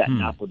mountain, setting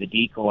up with a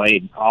decoy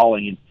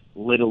and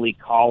literally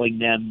calling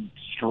them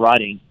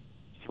strutting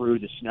through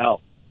the snow.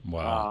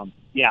 Wow.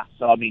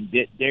 So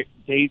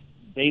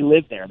they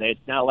live there.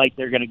 It's not like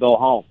they're going to go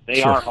home.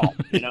 They are home.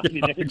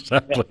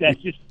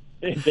 Exactly.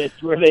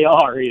 That's where they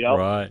are.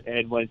 Right.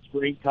 And when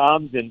spring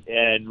comes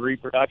and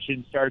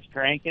reproduction starts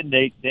cranking,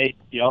 they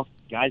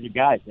guys are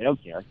guys. They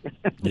don't care.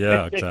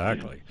 Yeah,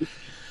 exactly.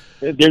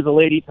 There's a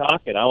lady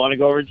talking. I want to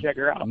go over and check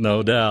her out.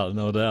 No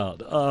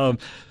doubt.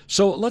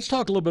 So let's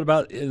talk a little bit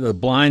about the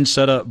blind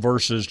setup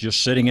versus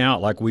just sitting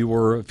out like we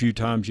were a few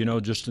times,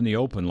 just in the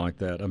open like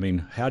that. I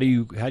mean, how do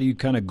you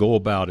kind of go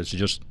about it? Is it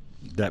just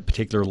that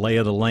particular lay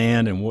of the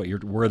land and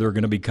where they're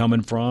going to be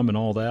coming from and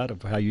all that,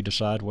 of how you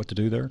decide what to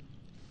do there?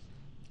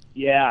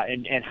 Yeah,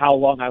 and how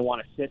long I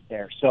want to sit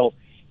there. So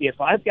if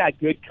I've got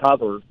good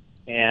cover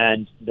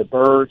and the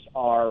birds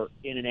are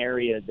in an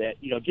area that,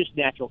 just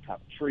natural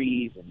cover,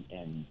 trees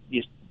and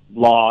just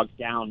logs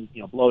down,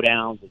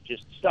 blowdowns, and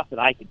just stuff that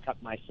I can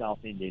tuck myself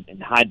in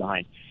and hide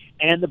behind.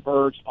 And the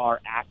birds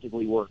are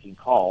actively working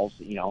calls,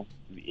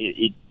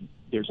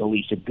 there's at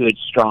least a good,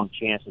 strong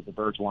chance that the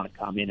birds want to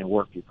come in and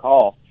work your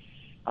call,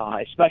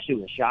 especially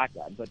with a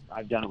shotgun, but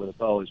I've done it with a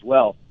bow as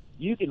well.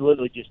 You can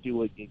literally just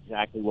do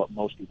exactly what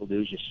most people do,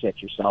 is just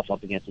set yourself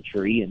up against a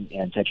tree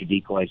and set your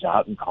decoys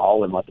out and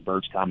call and let the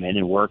birds come in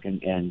and work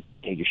and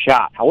take your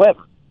shot.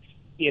 However,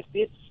 if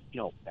it's,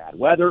 bad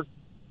weather,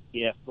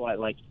 if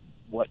like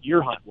what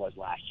your hunt was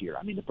last year,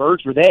 the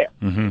birds were there,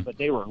 but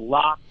they were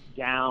locked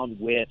down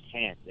with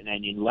hens. And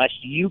unless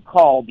you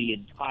call the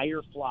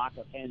entire flock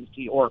of hens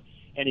to you,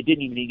 and it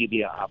didn't even need to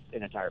be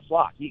an entire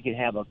flock, you could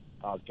have a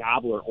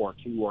gobbler or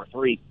 2 or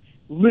 3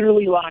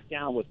 literally locked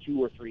down with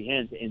 2 or 3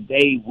 hens, and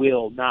they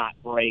will not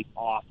break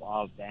off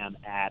of them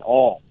at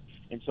all.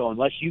 And so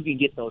unless you can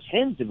get those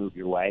hens to move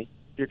your way,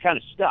 you're kind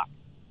of stuck.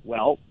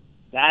 Well,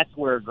 that's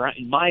where,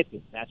 in my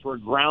opinion, that's where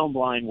ground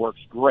blind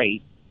works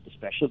great,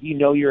 especially if you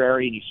know your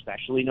area and you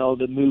especially know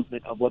the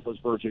movement of what those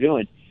birds are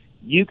doing.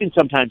 You can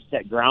sometimes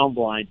set ground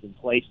blinds in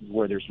places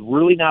where there's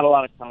really not a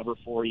lot of cover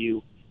for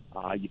you.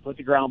 You put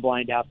the ground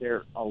blind out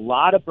there. A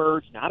lot of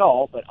birds, not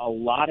all, but a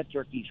lot of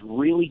turkeys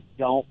really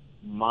don't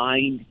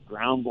mind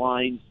ground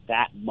blinds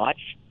that much.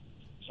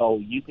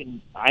 So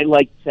I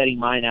like setting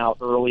mine out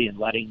early and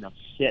letting them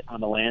sit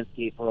on the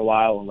landscape for a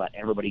while and let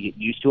everybody get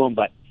used to them.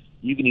 But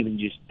you can even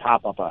just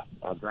pop up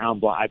a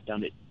ground blind. I've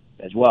done it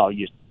as well.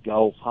 You just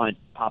go hunt,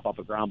 pop up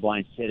a ground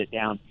blind, sit it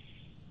down,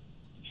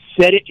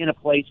 set it in a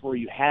place where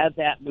you have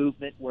that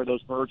movement where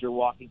those birds are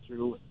walking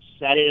through.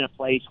 Set it in a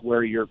place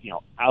where you're,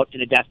 out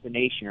in a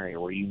destination area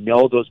where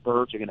those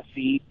birds are going to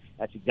feed.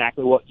 That's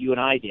exactly what you and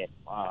I did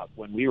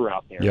when we were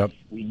out there. Yep.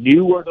 We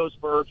knew where those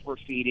birds were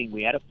feeding.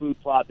 We had a food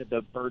plot that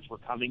the birds were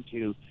coming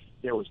to.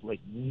 There was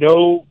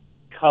no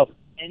cover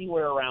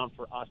anywhere around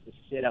for us to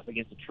sit up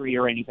against a tree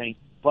or anything.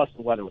 Plus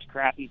the weather was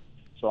crappy.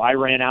 So I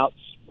ran out,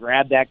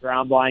 grabbed that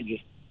ground blind,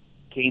 just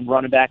came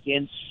running back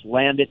in,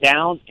 slammed it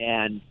down,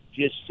 and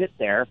just sit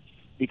there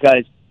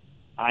because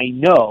I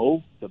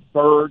know the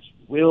birds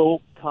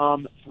will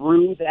come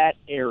through that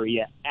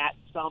area at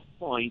some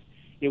point.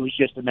 It was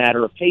just a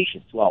matter of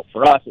patience. Well,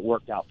 for us, it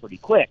worked out pretty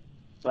quick.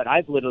 But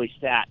I've literally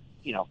sat,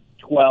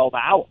 12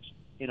 hours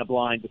in a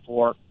blind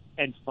before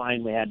and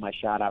finally had my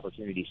shot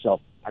opportunity. So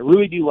I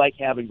really do like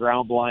having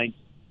ground blinds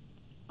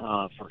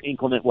for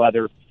inclement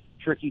weather,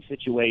 tricky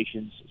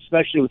situations,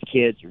 especially with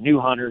kids or new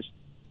hunters.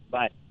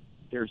 But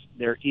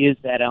there is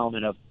that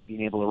element of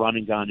being able to run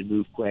and gun and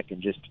move quick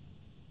and just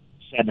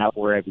set up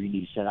wherever you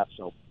need to set up.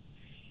 So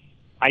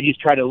I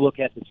just try to look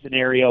at the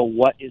scenario,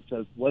 what's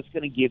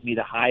going to give me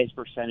the highest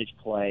percentage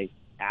play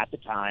at the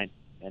time,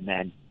 and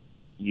then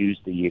use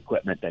the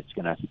equipment that's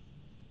going to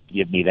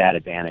give me that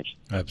advantage.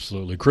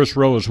 Absolutely. Chris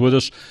Rowe is with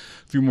us.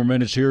 A few more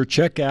minutes here.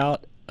 Check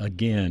out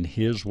again,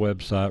 his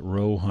website,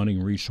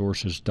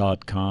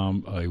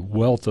 rowhuntingresources.com, a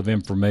wealth of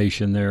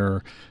information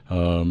there,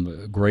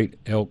 great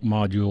elk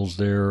modules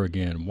there,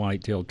 again,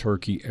 whitetail,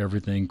 turkey,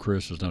 everything.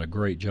 Chris has done a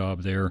great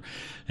job there,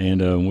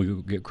 and when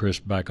we get Chris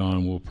back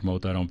on, we'll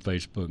promote that on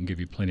Facebook and give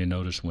you plenty of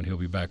notice when he'll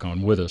be back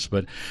on with us.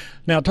 But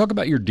now talk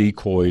about your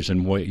decoys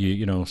and what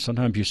you know,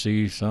 sometimes you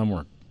see some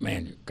where,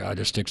 man, guy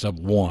just sticks up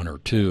one or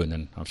two, and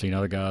then I've seen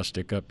other guys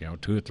stick up,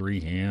 2 or 3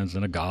 hens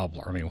and a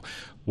gobbler. I mean,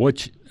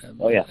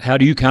 how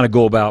do you kind of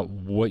go about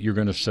what you're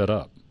going to set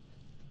up?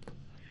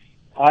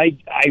 I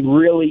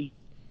really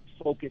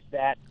focus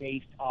that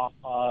based off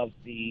of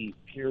the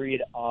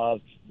period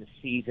of the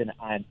season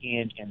I'm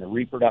in and the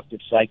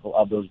reproductive cycle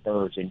of those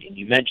birds. And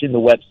you mentioned the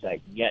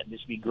website. Yeah, this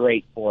would be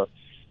great for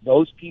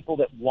those people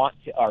that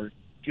are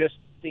just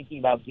thinking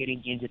about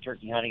getting into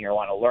turkey hunting or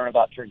want to learn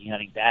about turkey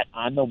hunting. That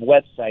on the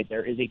website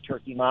there is a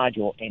turkey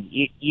module, and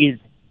it is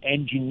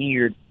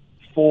engineered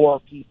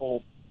for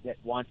people that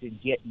want to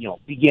get,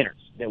 beginners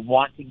that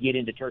want to get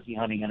into turkey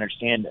hunting and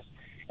understand this.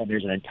 And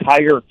there's an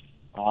entire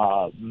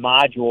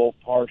module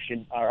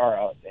portion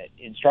or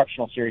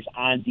instructional series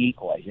on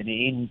decoys. And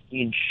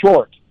in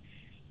short,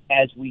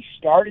 as we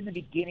start in the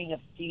beginning of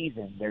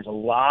season, there's a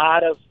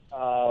lot of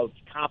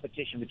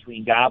competition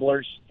between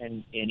gobblers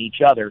and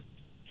each other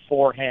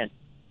for hens.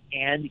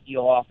 And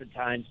you'll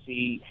oftentimes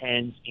see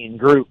hens in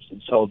groups.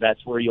 And so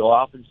that's where you'll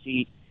often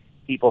see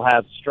people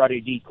have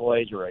strutted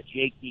decoys or a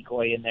Jake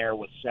decoy in there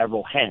with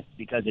several hens,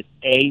 because it's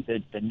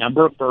the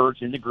number of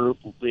birds in the group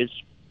is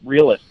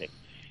realistic.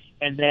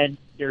 And then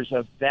there's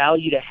a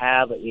value to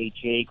have a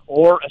Jake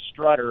or a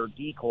strutter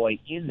decoy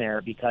in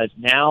there, because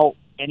now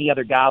any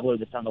other gobbler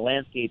that's on the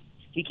landscape,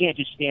 he can't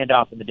just stand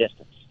off in the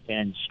distance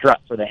and strut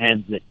for the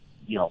hens that,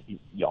 your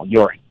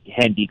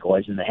hen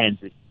decoys and the hens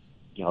that,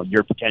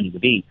 you're pretending to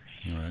be.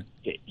 Right.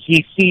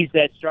 He sees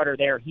that strutter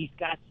there. He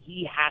has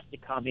to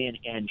come in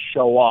and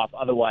show off.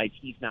 Otherwise,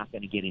 he's not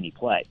going to get any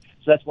play.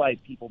 So that's why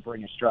people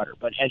bring a strutter.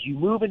 But as you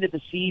move into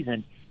the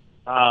season,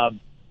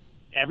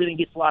 everything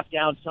gets locked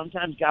down.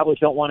 Sometimes gobblers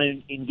don't want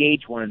to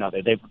engage one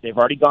another. They've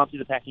already gone through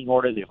the pecking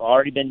order. They've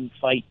already been in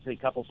fights a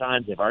couple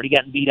times. They've already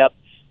gotten beat up.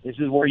 This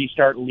is where you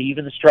start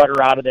leaving the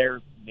strutter out of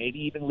there.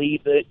 Maybe even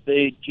leave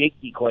the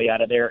Jake decoy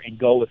out of there and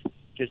go with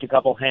just a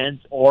couple hens.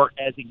 Or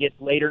as it gets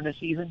later in the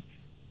season,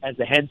 as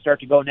the hens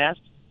start to go nest,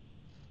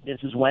 this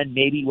is when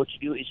maybe what you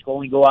do is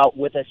go out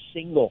with a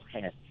single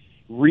hen.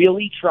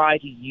 Really try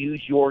to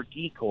use your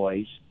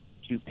decoys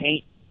to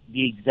paint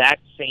the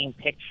exact same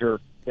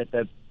picture that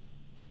the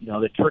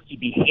turkey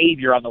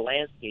behavior on the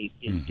landscape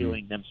is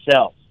doing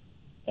themselves.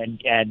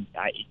 And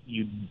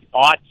you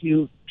ought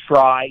to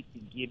try to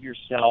give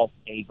yourself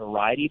a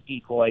variety of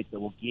decoys that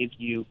will give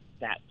you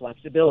that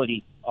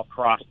flexibility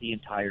across the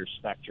entire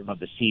spectrum of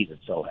the season.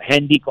 So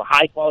hen decoy,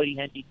 high-quality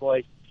hen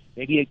decoys,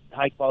 maybe a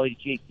high-quality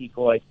Jake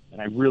decoy,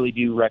 and I really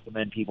do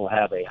recommend people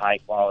have a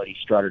high-quality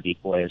strutter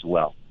decoy as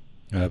well.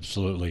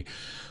 Absolutely.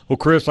 Well,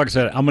 Chris, like I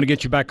said, I'm going to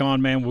get you back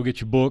on, man. We'll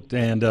get you booked,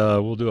 and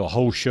we'll do a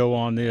whole show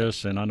on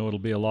this, and I know it'll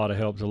be a lot of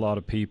help to a lot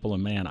of people.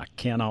 And, man, I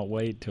cannot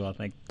wait till, I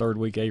think, third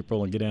week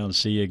April and get down and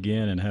see you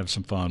again and have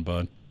some fun,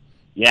 bud.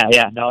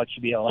 Yeah. No, it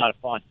should be a lot of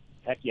fun.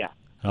 Heck yeah.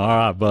 All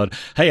right, bud.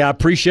 Hey, I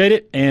appreciate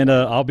it, and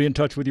I'll be in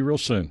touch with you real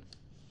soon.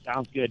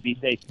 Sounds good. Be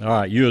safe. All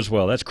right, you as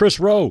well. That's Chris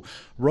Rowe,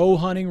 Rowe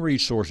Hunting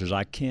Resources.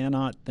 I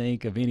cannot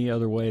think of any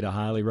other way to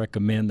highly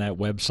recommend that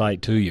website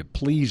to you.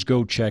 Please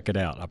go check it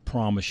out. I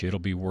promise you it'll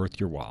be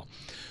worth your while.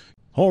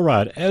 All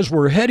right, as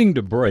we're heading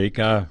to break,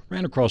 I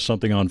ran across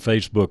something on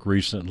Facebook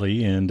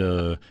recently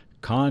and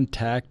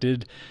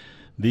contacted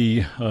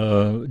the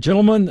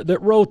gentleman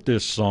that wrote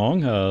this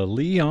song,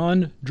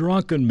 Leon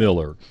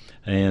Druckenmiller.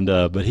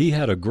 But he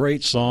had a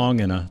great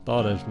song, and I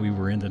thought as we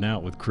were in and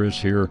out with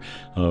Chris here,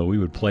 we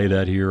would play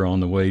that here on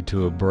the way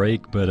to a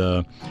break.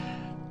 But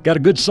got a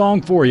good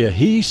song for you.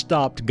 He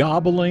Stopped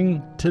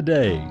Gobbling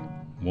Today,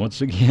 once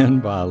again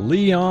by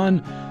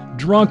Leon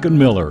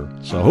Druckenmiller.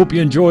 So I hope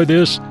you enjoy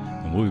this,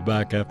 and we'll be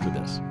back after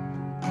this.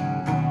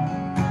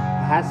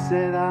 I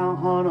said I'll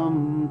hunt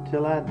 'em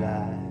till I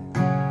die.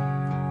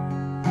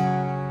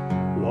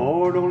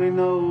 Lord only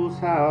knows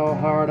how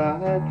hard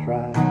I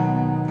try.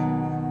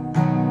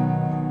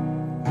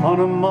 Hunt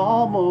 'em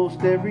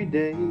almost every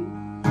day,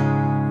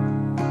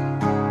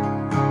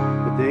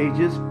 but they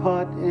just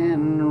putt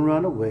and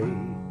run away.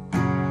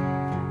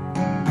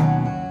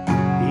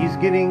 He's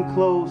getting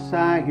close,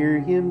 I hear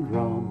him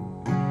drum,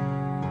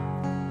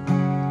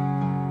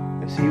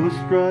 as he was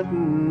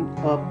strutting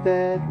up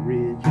that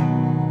ridge.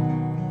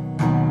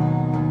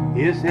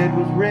 His head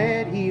was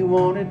red, he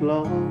wanted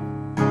love.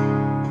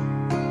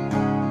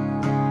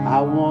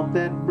 I want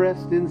that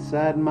breast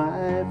inside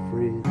my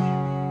fridge.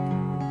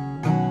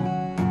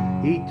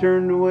 He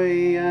turned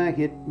away, I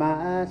hit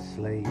my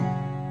slate.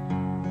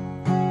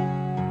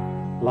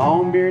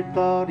 Longbeard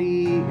thought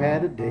he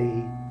had a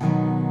date.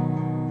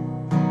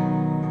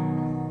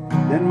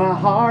 Then my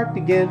heart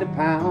began to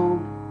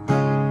pound.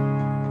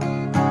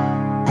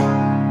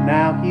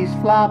 Now he's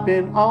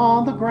flopping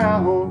on the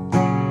ground.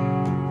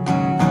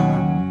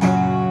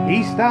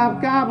 He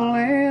stopped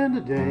gobbling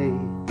today.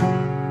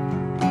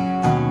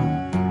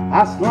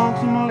 I slung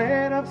some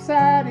lead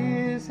upside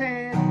his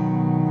head,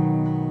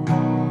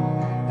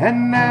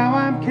 and now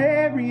I'm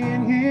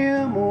carrying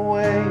him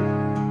away.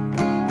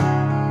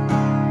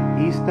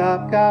 He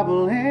stopped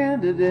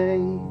gobbling today.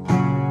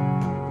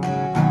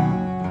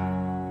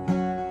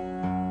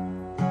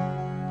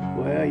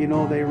 Well, you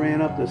know, they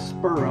ran up to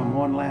spur him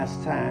one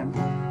last time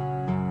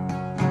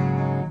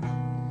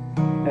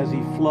as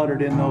he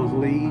fluttered in those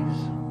leaves.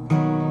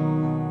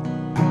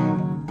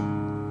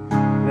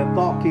 That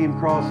thought came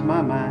across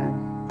my mind: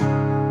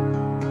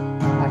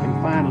 I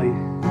can finally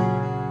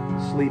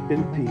sleep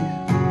in peace.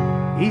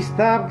 He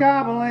stopped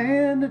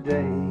gobbling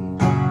today.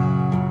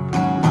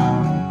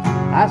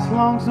 I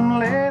slung some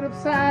lead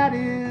upside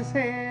his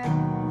head,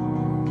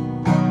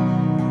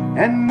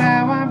 and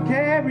now I'm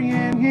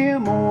carrying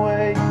him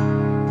away.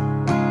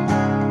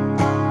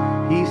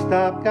 He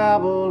stopped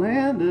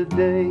gobbling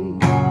today.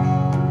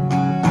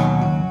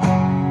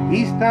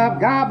 He stopped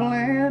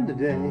gobbling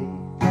today.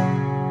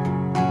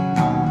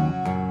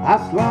 I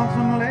slung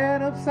some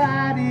lead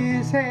upside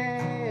his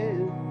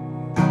head,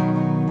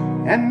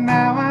 and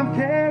now I'm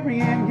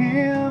carrying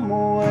him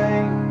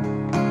away.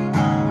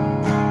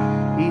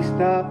 He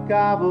stopped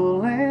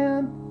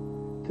gobbling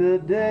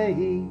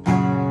today.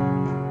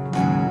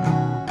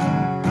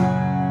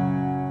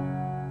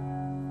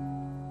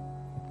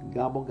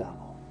 Gobble, gobble.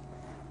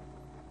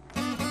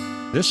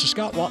 This is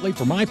Scott Watley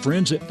for my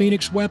friends at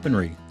Phoenix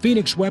Weaponry.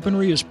 Phoenix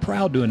Weaponry is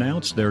proud to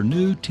announce their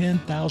new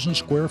 10,000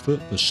 square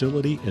foot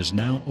facility is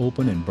now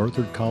open in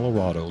Berthoud,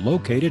 Colorado,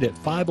 located at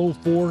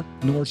 504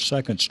 North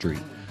 2nd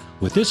Street.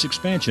 With this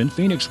expansion,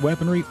 Phoenix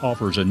Weaponry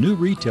offers a new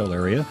retail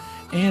area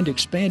and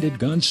expanded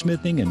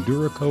gunsmithing and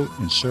Duracoat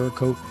and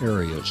Cerakote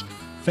areas.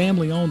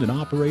 Family-owned and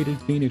operated,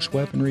 Phoenix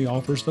Weaponry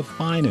offers the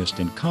finest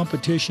in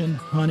competition,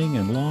 hunting,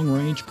 and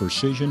long-range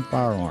precision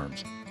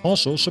firearms.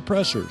 Also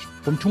suppressors,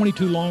 from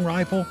 .22 long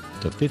rifle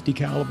to .50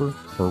 caliber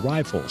for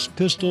rifles,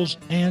 pistols,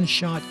 and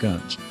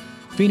shotguns.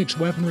 Phoenix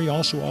Weaponry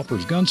also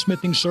offers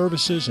gunsmithing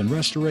services and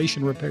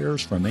restoration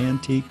repairs from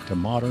antique to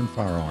modern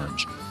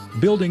firearms,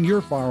 building your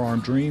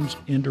firearm dreams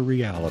into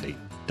reality.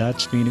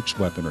 That's Phoenix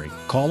Weaponry.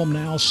 Call them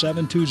now,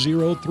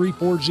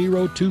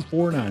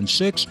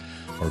 720-340-2496,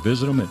 or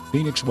visit them at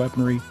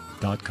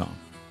phoenixweaponry.com.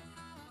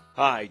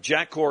 Hi,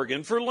 Jack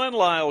Corrigan for Len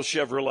Lyle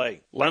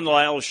Chevrolet. Len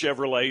Lyle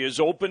Chevrolet is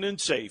open and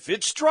safe.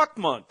 It's truck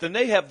month, and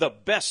they have the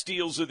best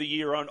deals of the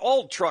year on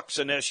all trucks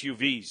and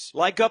SUVs,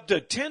 like up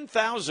to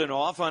 $10,000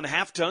 off on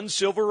half-ton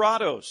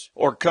Silverados.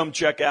 Or come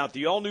check out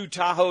the all-new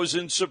Tahoes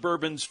and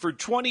Suburbans for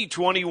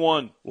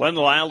 2021. Len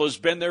Lyle has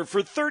been there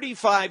for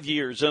 35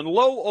 years, and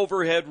low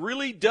overhead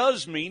really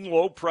does mean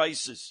low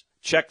prices.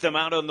 Check them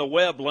out on the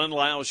web,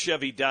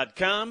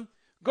 lenlylechevy.com.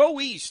 Go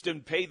east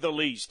and pay the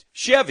least.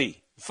 Chevy.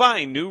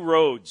 Find new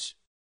roads.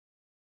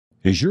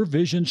 Is your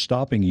vision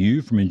stopping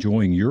you from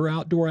enjoying your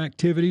outdoor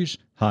activities?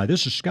 Hi,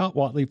 this is Scott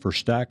Watley for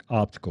Stack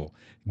Optical.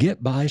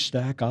 Get by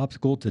Stack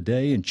Optical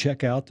today and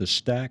check out the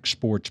Stack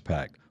Sports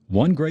Pack.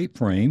 One great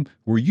frame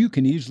where you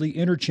can easily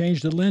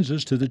interchange the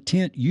lenses to the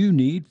tint you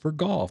need for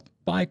golf,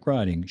 bike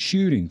riding,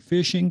 shooting,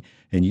 fishing,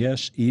 and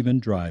yes, even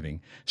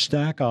driving.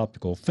 Stack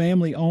Optical,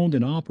 family owned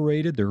and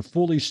operated. They're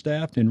fully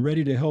staffed and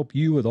ready to help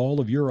you with all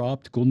of your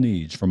optical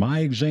needs, from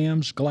eye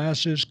exams,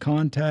 glasses,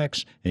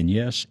 contacts, and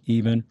yes,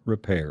 even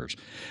repairs.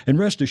 And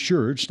rest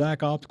assured,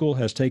 Stack Optical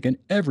has taken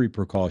every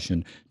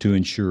precaution to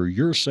ensure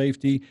your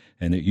safety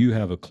and that you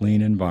have a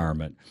clean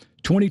environment.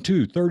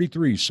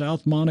 2233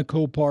 South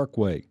Monaco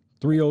Parkway.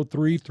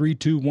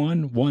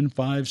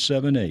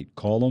 303-321-1578.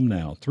 Call them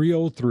now.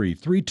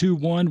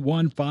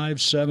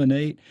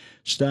 303-321-1578.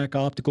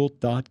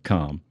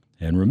 StackOptical.com.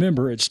 And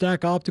remember, at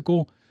Stack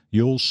Optical,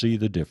 you'll see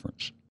the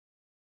difference.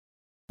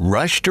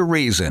 Rush to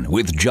Reason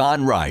with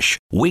John Rush.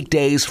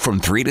 Weekdays from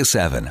 3 to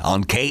 7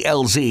 on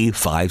KLZ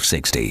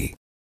 560.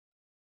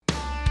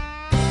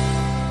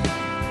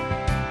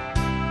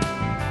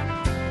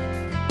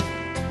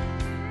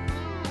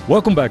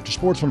 Welcome back to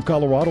Sportsman of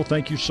Colorado.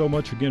 Thank you so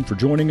much again for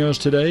joining us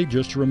today.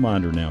 Just a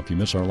reminder now, if you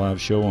miss our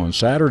live show on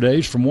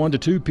Saturdays from 1 to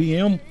 2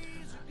 p.m.,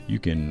 you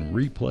can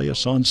replay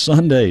us on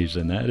Sundays,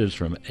 and that is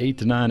from 8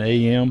 to 9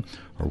 a.m.,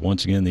 or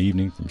once again in the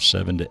evening from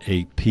 7 to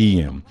 8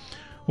 p.m.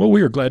 Well,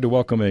 we are glad to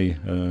welcome a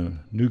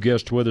new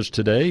guest with us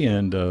today,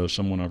 and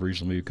someone I've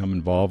recently become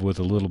involved with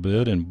a little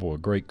bit, and boy,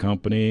 great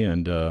company,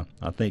 and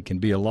I think can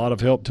be a lot of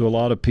help to a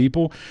lot of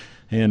people.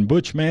 And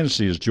Butch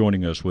Manessy is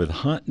joining us with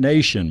Hunt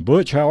Nation.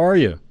 Butch, how are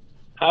you?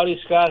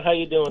 Howdy, Scott. How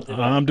you doing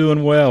today? I'm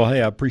doing well.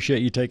 Hey, I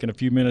appreciate you taking a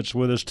few minutes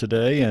with us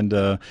today. And,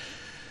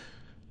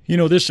 you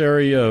know, this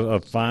area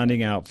of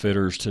finding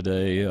outfitters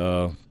today,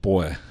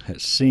 boy,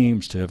 it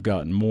seems to have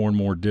gotten more and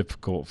more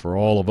difficult for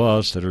all of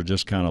us that are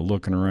just kind of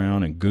looking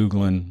around and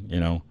Googling, you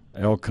know,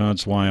 elk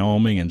hunts,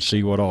 Wyoming, and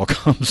see what all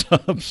comes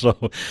up.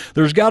 So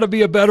there's got to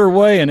be a better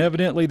way, and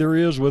evidently there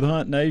is with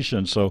Hunt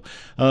Nation. So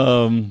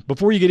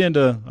before you get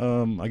into,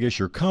 I guess,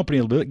 your company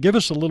a little bit, give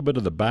us a little bit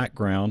of the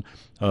background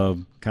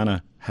of kind of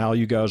how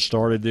you guys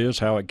started this,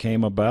 how it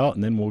came about,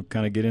 and then we'll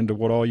kind of get into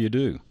what all you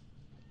do.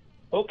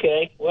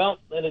 Okay. Well,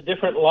 in a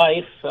different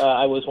life,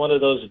 I was one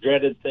of those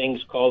dreaded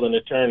things called an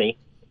attorney.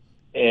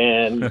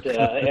 And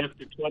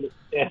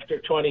after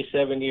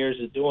 27 years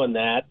of doing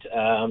that,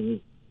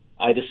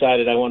 I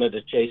decided I wanted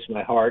to chase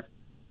my heart,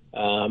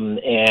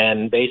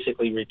 and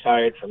basically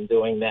retired from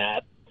doing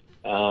that,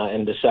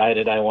 and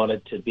decided I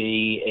wanted to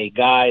be a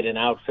guide, an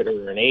outfitter,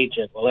 or an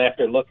agent. Well,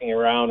 after looking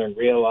around and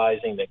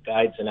realizing that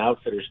guides and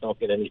outfitters don't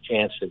get any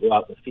chance to go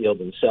out in the field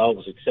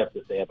themselves except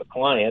if they have a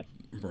client,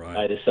 right.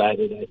 I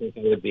decided I think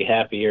I would be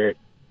happier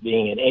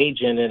being an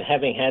agent. And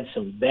having had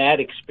some bad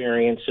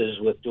experiences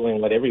with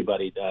doing what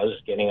everybody does,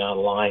 getting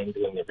online,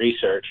 doing the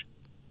research,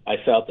 I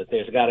felt that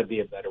there's got to be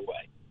a better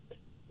way.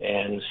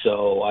 And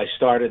so I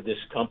started this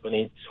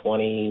company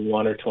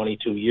 21 or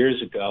 22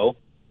 years ago,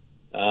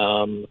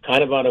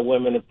 kind of on a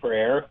whim and a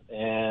prayer.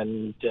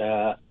 And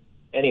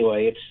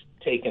anyway, it's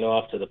taken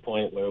off to the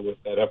point where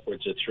we've got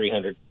upwards of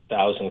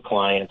 300,000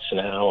 clients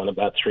now and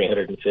about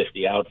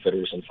 350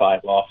 outfitters in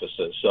 5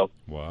 offices. So,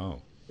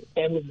 wow.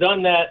 And we've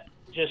done that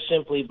just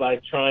simply by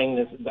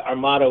trying our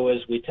motto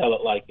is we tell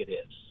it like it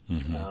is.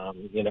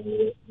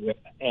 Mm-hmm.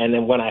 And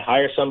then when I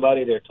hire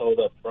somebody, they're told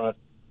up front,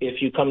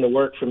 if you come to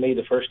work for me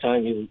the first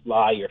time you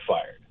lie, you're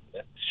fired.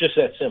 It's just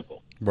that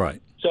simple.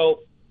 Right.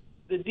 So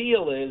the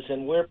deal is,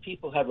 and where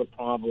people have a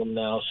problem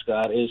now,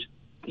 Scott, is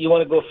you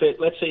want to go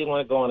let's say you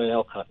want to go on an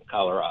elk hunt in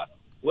Colorado.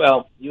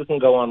 Well, you can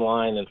go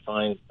online and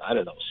find,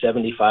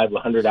 75,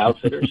 100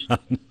 outfitters.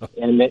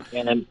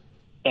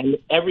 and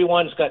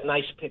everyone's got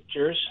nice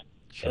pictures.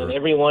 Sure. And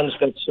everyone's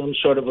got some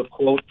sort of a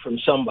quote from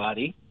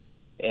somebody.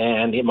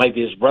 And it might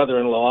be his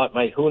brother-in-law. It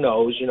might, who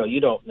knows? You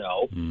don't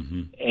know.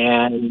 Mm-hmm.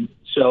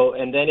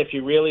 And then if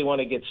you really want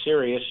to get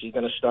serious, you're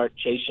going to start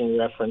chasing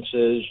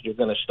references. You're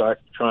going to start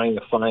trying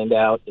to find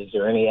out, is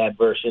there any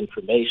adverse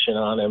information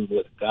on him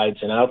with Guides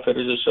and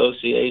Outfitters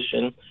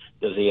Association?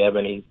 Does he have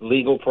any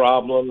legal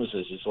problems?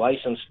 Is his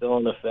license still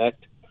in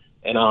effect?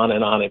 And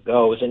on it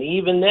goes. And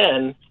even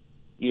then,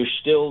 you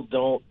still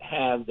don't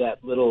have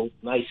that little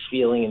nice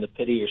feeling in the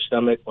pit of your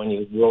stomach when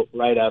you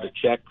write out a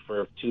check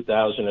for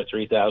 $2,000 or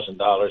 $3,000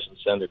 and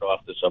send it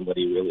off to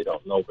somebody you really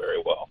don't know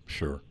very well.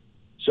 Sure.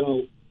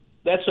 So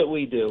that's what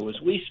we do,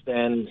 is we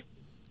spend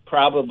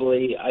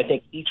probably, I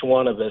think each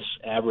one of us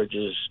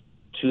averages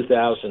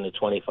 2,000 to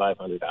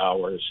 2,500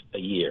 hours a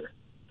year.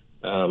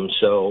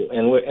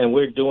 And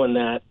we're doing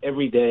that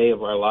every day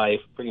of our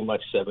life, pretty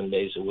much 7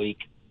 days a week.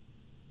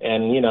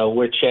 And,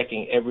 we're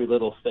checking every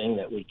little thing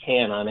that we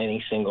can on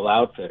any single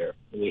outfitter.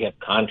 We have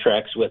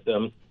contracts with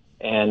them.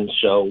 And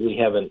so we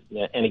haven't,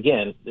 and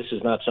again, this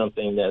is not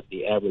something that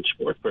the average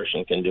sport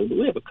person can do, but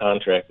we have a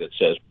contract that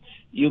says,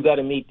 you got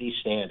to meet these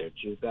standards.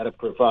 You've got to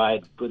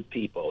provide good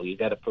people. You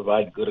got to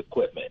provide good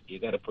equipment. You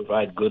got to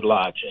provide good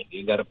lodging.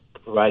 You got to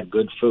provide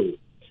good food.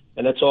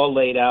 And it's all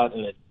laid out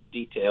in a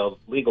detailed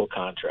legal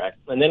contract.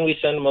 And then we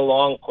send them a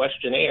long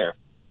questionnaire,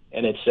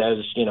 and it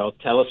says,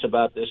 tell us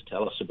about this,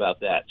 tell us about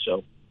that.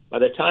 So by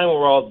the time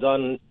we're all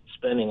done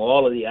spending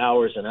all of the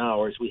hours and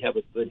hours, we have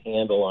a good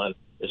handle on,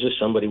 is this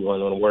somebody we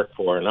want to work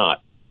for or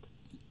not?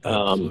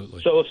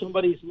 So if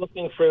somebody's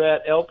looking for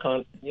that elk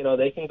hunt,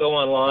 they can go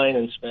online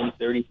and spend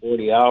 30,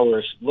 40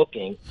 hours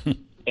looking,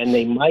 and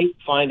they might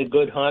find a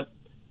good hunt.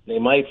 They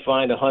might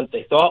find a hunt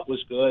they thought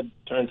was good,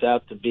 turns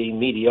out to be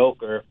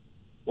mediocre,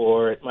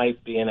 or it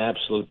might be an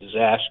absolute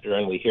disaster,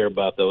 and we hear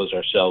about those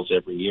ourselves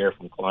every year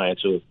from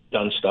clients who have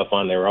done stuff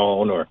on their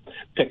own or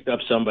picked up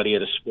somebody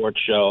at a sports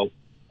show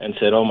and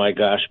said, oh, my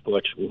gosh,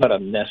 Butch, what a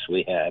mess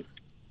we had.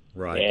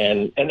 Right.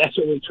 And that's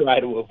what we try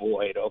to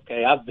avoid,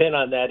 okay? I've been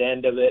on that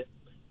end of it.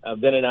 I've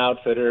been an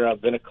outfitter.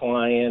 I've been a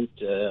client.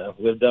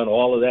 We've done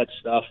all of that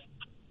stuff.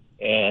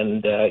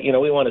 And,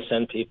 we want to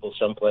send people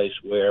someplace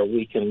where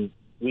we can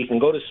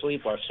go to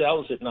sleep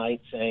ourselves at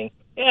night saying,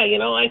 yeah,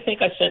 I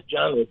think I sent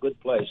John to a good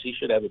place. He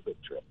should have a good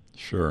trip.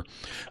 Sure.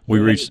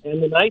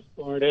 And the nice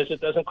part is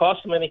it doesn't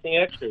cost them anything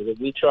extra. That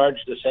we charge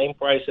the same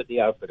price that the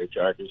outfitter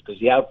charges because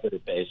the outfitter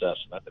pays us,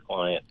 not the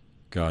client.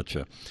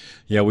 Gotcha.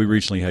 Yeah, we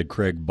recently had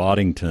Craig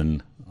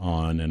Boddington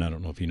on, and I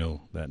don't know if you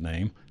know that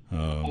name.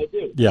 I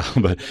do. Yeah,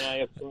 but and I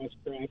have crossed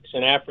tracks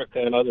in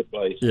Africa and other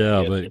places.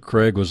 Yeah, but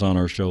Craig was on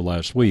our show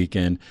last week,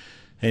 and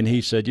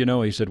he said,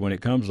 when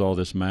it comes to all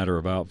this matter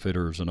of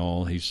outfitters and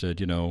all, he said,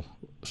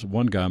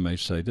 one guy may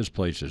say, this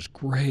place is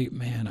great,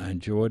 man, I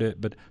enjoyed it,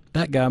 but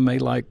that guy may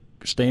like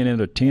staying in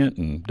a tent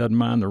and doesn't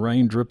mind the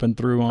rain dripping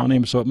through on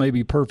him, so it may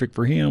be perfect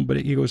for him, but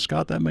he goes,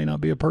 Scott, that may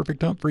not be a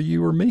perfect hunt for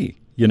you or me,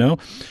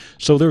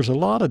 So there's a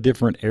lot of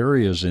different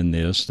areas in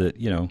this that,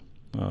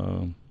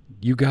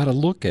 you got to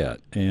look at.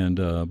 And,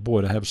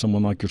 to have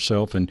someone like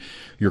yourself and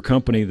your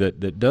company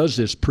that does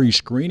this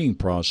pre-screening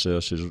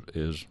process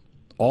is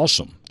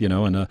awesome,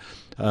 And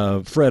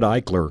Fred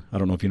Eichler, I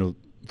don't know if you know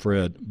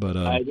Fred, but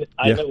I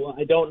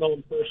don't know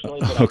him personally,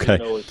 but okay. I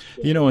know his,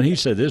 and he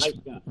said this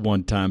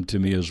one time to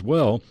me as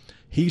well.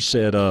 He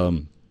said,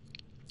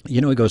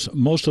 he goes,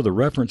 most of the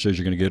references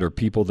you're going to get are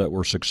people that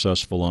were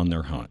successful on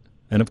their hunt.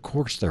 And, of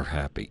course, they're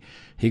happy.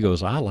 He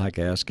goes, I like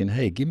asking,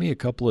 hey, give me a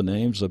couple of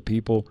names of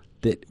people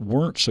that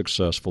weren't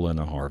successful in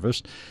a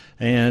harvest.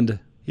 And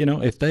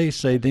if they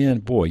say then,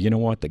 boy, you know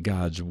what, the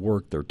guys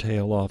worked their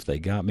tail off, they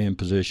got me in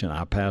position,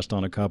 I passed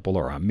on a couple,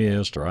 or I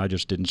missed, or I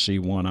just didn't see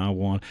one I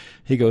want.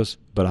 He goes,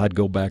 but I'd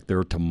go back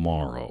there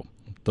tomorrow.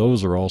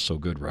 Those are also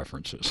good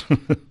references.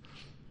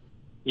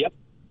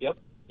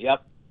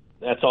 Yep.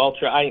 That's all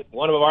true.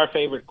 One of our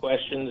favorite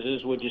questions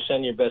is, would you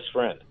send your best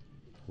friend?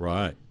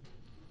 Right.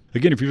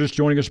 Again, if you're just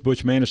joining us,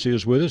 Butch Manessy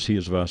is with us. He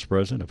is Vice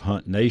President of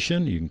Hunt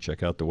Nation. You can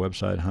check out the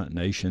website,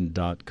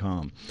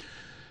 huntnation.com.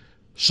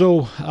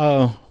 So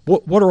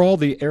what are all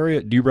the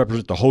area? Do you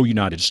represent the whole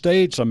United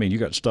States? I mean, you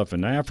got stuff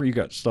in Africa. You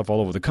got stuff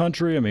all over the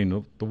country. I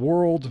mean, the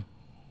world.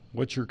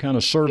 What's your kind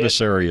of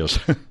service areas?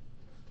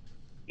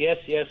 Yes,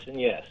 and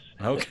yes.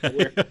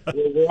 Okay.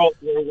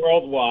 we're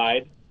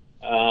worldwide.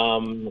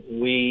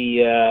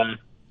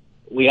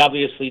 We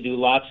obviously do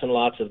lots and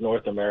lots of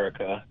North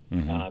America.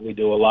 Mm-hmm. We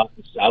do a lot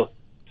in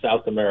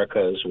South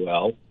America as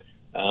well.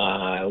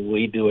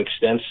 We do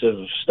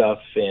extensive stuff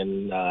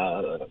in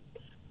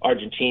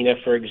Argentina,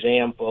 for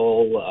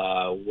example.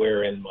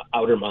 We're in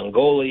outer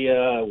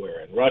Mongolia.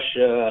 We're in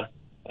Russia.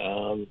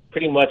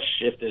 Pretty much,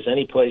 if there's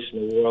any place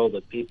in the world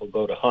that people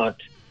go to hunt,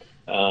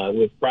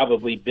 we've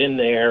probably been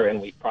there,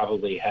 and we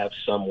probably have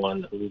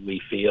someone who we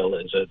feel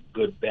is a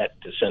good bet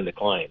to send a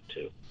client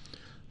to.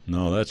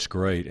 No, that's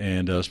great,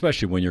 and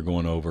especially when you're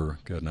going over.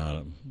 Good night.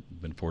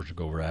 I've been fortunate to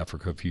go over to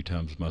Africa a few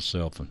times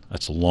myself, and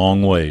that's a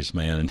long ways,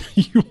 man.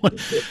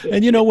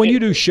 And when you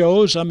do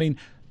shows, I mean,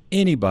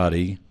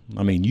 anybody.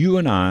 I mean, you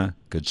and I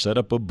could set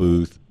up a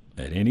booth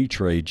at any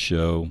trade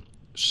show,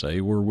 say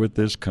we're with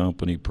this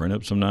company, print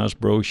up some nice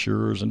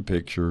brochures and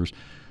pictures,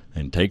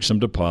 and take some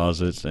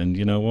deposits, and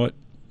you know what?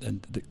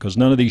 Because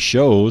none of these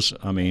shows,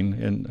 I mean,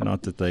 and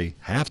not that they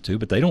have to,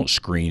 but they don't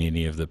screen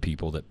any of the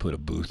people that put a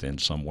booth in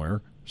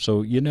somewhere.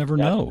 So you never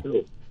know,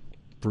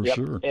 for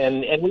sure.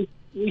 And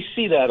we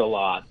see that a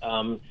lot.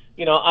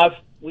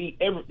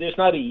 There's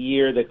not a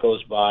year that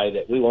goes by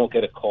that we won't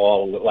get a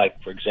call.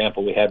 Like, for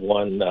example, we had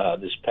one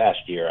this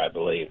past year, I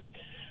believe.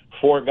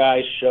 4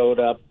 guys showed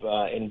up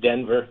in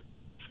Denver,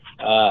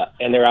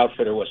 and their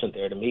outfitter wasn't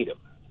there to meet him.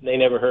 They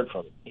never heard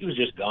from him. He was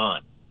just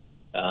gone.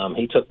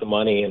 He took the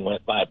money and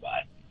went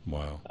bye-bye.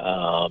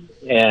 Wow.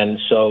 And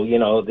so,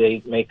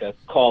 they make a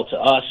call to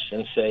us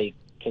and say,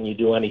 can you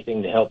do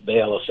anything to help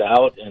bail us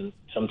out? And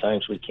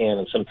sometimes we can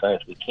and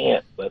sometimes we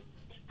can't. But,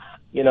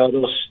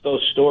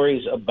 those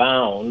stories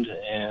abound,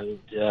 and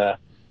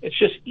it's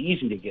just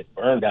easy to get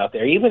burned out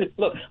there.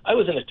 Look, I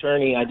was an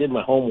attorney. I did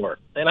my homework,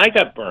 and I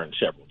got burned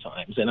several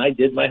times, and I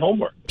did my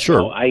homework.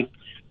 Sure. I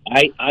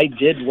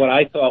did what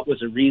I thought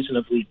was a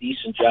reasonably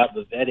decent job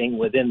of vetting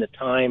within the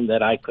time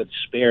that I could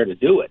spare to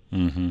do it.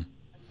 Mm-hmm.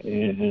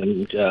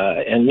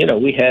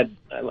 And we had,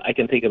 I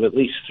can think of at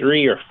least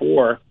 3 or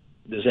 4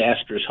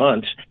 disastrous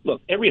hunts.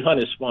 Look, every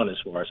hunt is fun as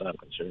far as I'm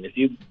concerned.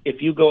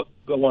 If you go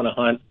on a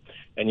hunt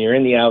and you're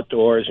in the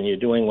outdoors and you're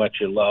doing what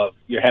you love,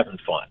 you're having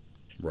fun.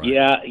 Right.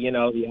 Yeah,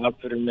 the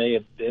outfitter may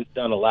have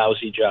done a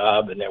lousy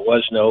job and there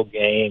was no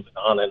game,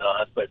 and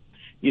on, but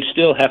you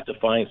still have to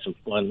find some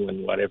fun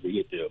in whatever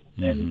you do.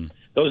 Mm-hmm. And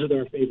those are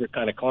our favorite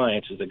kind of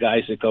clients, is the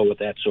guys that go with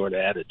that sort of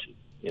attitude.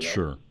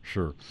 Sure.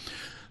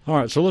 All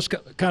right, so let's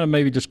kind of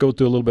maybe just go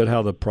through a little bit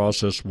how the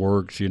process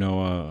works.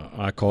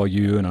 I call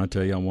you and I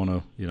tell you I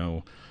want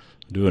to,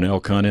 do an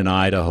elk hunt in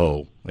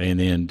Idaho. And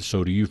then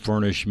so do you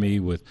furnish me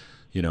with,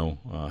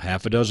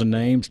 half a dozen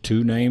names,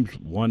 2 names,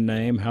 1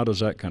 name? How does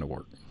that kind of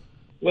work?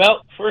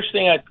 Well, first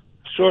thing I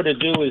sort of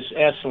do is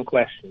ask some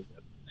questions.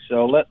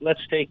 So let's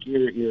take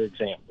your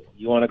example.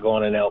 You want to go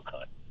on an elk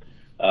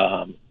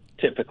hunt.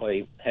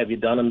 Typically, have you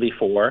done them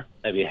before?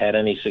 Have you had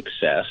any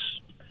success?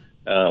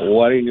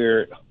 What are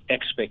your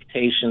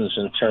expectations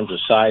in terms of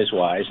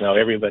size-wise? Now,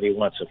 everybody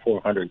wants a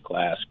 400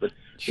 class, but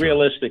sure.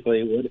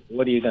 Realistically,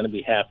 what are you going to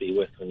be happy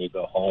with when you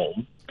go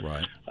home?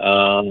 Right.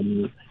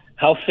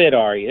 How fit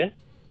are you?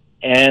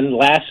 And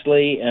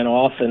lastly, and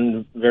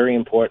often very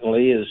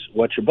importantly, is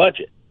what's your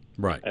budget?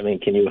 Right. I mean,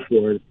 can you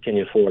afford a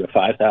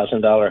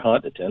 $5,000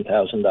 hunt, a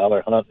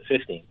 $10,000 hunt, a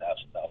 $15,000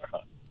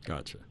 hunt?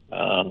 Gotcha.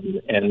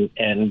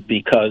 And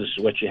because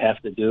what you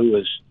have to do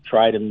is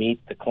try to meet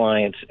the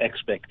client's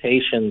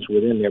expectations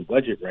within their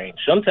budget range.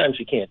 Sometimes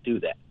you can't do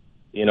that.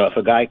 If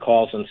a guy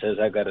calls and says,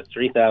 I've got a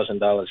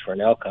 $3,000 for an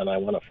elk hunt, I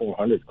want a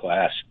 400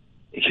 class,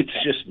 it's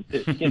just,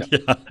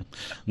 yeah,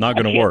 not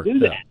going to work. Do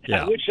that.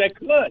 Yeah. I wish I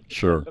could.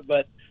 Sure.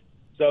 But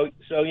so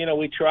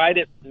we try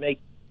to make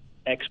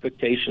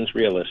expectations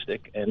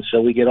realistic, and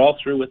so we get all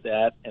through with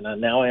that, and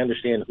now I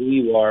understand who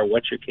you are,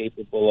 what you're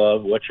capable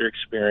of, what your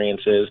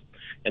experience is,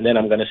 and then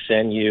I'm going to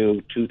send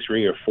you 2,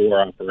 3, or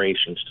 4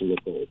 operations to look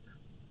over.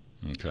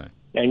 Okay.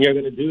 And you're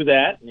going to do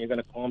that, and you're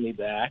going to call me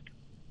back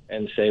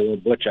and say, well,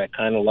 Butch, I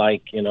kind of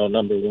like,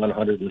 number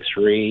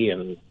 103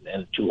 and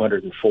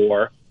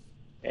 204,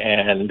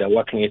 and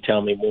what can you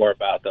tell me more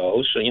about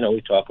those? So,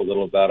 we talk a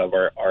little about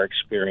our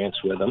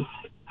experience with them.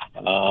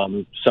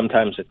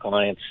 Sometimes the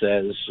client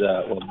says,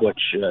 well,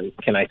 Butch,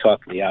 can I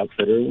talk to the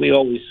outfitter? We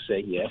always say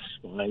yes,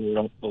 fine. We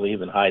don't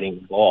believe in hiding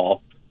the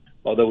ball,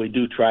 although we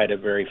do try to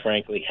very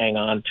frankly hang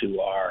on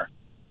to our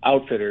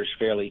outfitters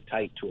fairly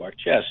tight to our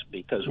chest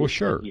because we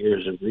spent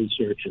years of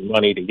research and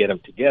money to get them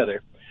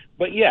together.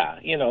 But yeah,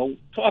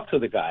 talk to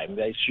the guy.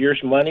 It's your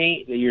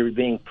money. You're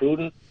being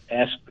prudent.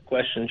 Ask the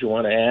questions you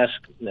want to ask,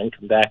 and then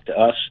come back to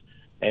us,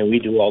 and we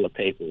do all the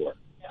paperwork.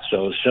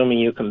 So assuming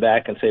you come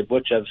back and say,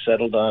 Butch, I've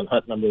settled on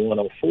hunt number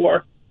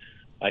 104,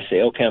 I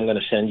say, okay, I'm going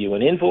to send you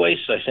an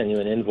invoice. I send you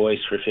an invoice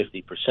for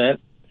 50%.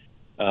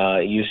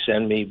 You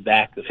send me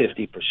back the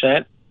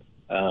 50%.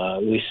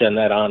 We send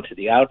that on to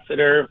the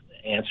outfitter,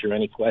 answer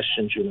any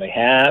questions you may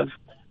have,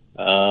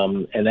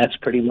 and that's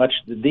pretty much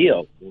the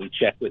deal. We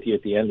check with you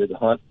at the end of the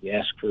hunt. We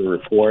ask for a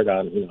report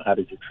on how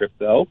did your trip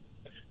go.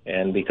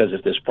 And because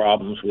if there's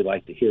problems, we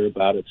like to hear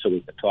about it so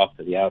we can talk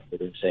to the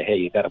outfitter and say, hey,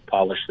 you got to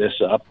polish this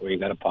up or you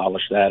got to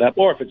polish that up.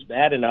 Or if it's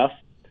bad enough,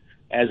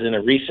 as in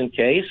a recent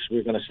case,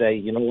 we're going to say,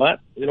 you know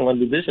what, we don't want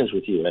to do business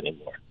with you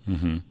anymore.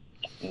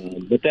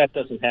 Mm-hmm. But that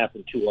doesn't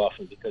happen too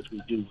often because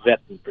we do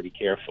vet them pretty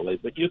carefully.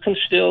 But you can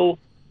still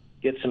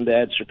get some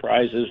bad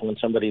surprises when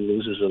somebody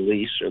loses a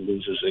lease or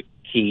loses a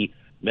key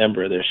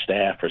member of their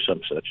staff or some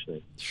such thing.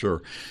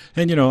 Sure.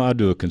 And, I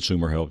do a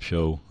consumer help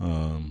show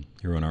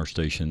here on our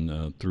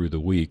station through the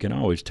week, and I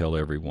always tell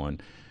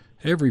everyone,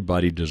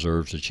 everybody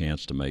deserves a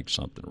chance to make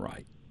something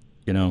right.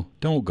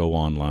 Don't go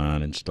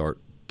online and start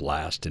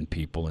blasting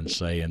people and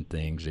saying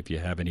things if you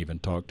haven't even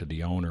talked to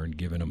the owner and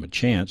given them a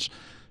chance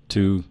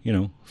to,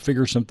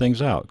 figure some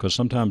things out. Because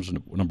sometimes,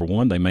 number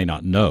one, they may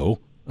not know,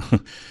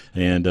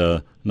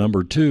 and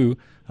number two,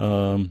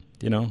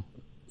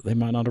 they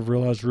might not have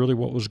realized really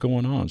what was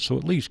going on. So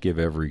at least give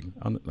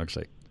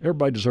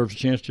everybody deserves a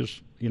chance to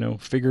just,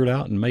 figure it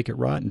out and make it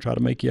right and try to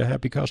make you a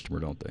happy customer,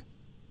 don't they?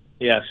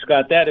 Yeah,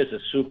 Scott, that is a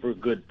super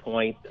good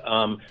point.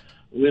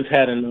 We've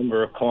had a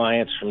number of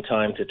clients from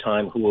time to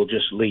time who will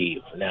just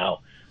leave.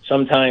 Now,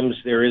 sometimes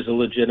there is a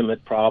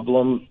legitimate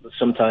problem.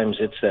 Sometimes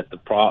it's that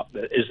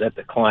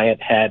the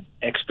client had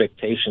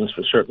expectations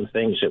for certain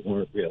things that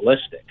weren't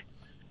realistic.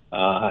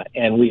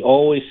 And we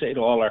always say to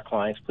all our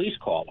clients, please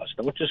call us.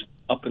 Don't just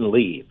up and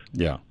leave.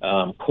 Yeah.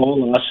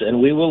 Call us,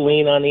 and we will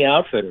lean on the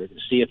outfitter to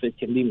see if it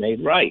can be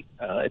made right.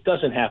 It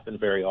doesn't happen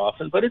very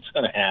often, but it's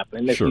going to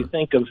happen. If you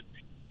think of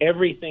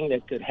everything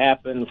that could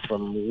happen,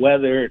 from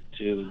weather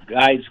to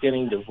guides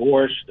getting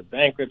divorced, to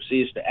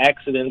bankruptcies, to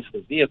accidents,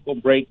 to vehicle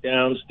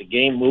breakdowns, to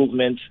game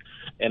movements,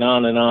 and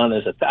on,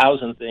 there's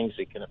 1,000 things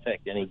that can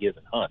affect any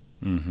given hunt.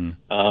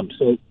 Mm-hmm.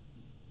 So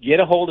get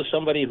a hold of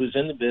somebody who's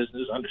in the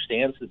business,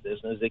 understands the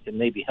business, that can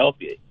maybe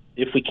help you.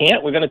 If we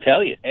can't, we're going to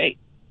tell you, hey,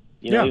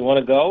 you want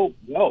to go?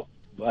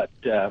 But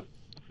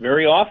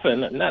very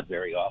often, not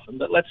very often,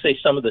 but let's say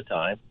some of the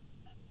time,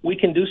 we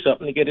can do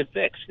something to get it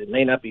fixed. It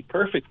may not be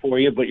perfect for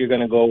you, but you're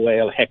going to go away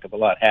a heck of a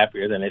lot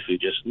happier than if you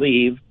just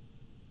leave.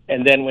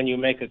 And then when you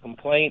make a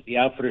complaint, the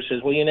outfitter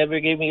says, well, you never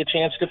gave me a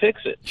chance to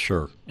fix it.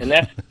 Sure. And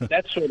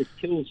that sort of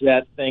kills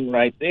that thing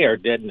right there,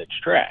 dead in its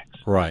tracks.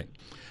 Right.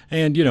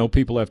 And,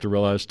 people have to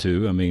realize,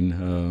 too, I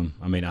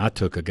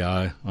took a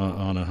guy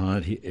on a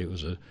hunt. It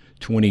was a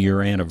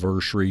 20-year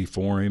anniversary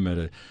for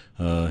him.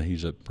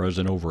 He's a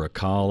president over a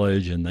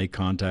college, and they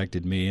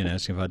contacted me and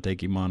asked if I'd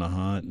take him on a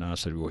hunt. And I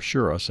said, well,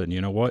 sure. I said, you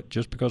know what?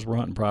 Just because we're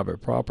hunting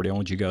private property, I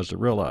want you guys to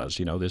realize,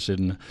 this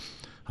isn't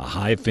a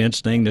high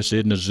fence thing. This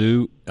isn't a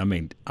zoo. I'm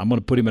going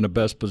to put him in the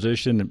best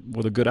position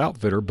with a good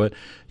outfitter, but,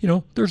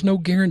 there's no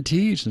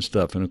guarantees and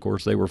stuff. And, of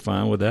course, they were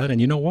fine with that.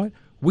 And you know what?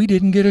 We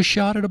didn't get a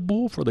shot at a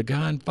bull for the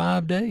guy in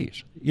 5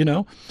 days,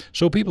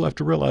 So people have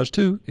to realize,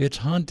 too, it's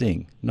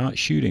hunting, not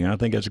shooting. I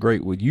think that's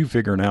great with you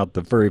figuring out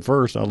the very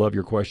first. I love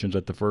your questions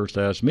at the first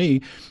ask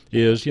me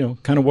is,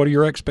 kind of what are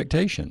your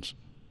expectations?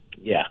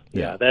 Yeah,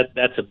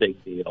 that's a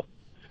big deal.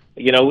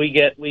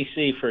 We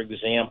see, for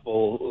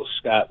example,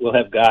 Scott, we'll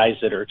have guys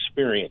that are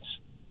experienced,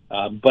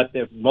 but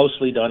they've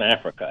mostly done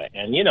Africa.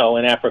 And,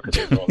 in Africa,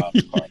 they roll out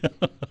the carpet.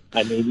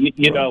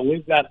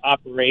 We've got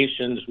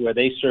operations where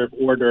they serve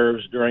hors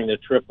d'oeuvres during the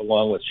trip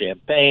along with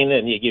champagne,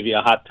 and you give you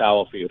a hot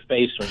towel for your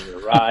face when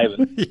you arrive.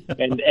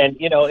 And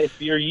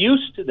if you're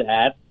used to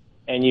that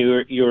and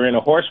you're in a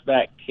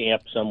horseback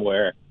camp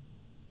somewhere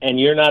and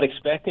you're not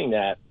expecting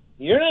that,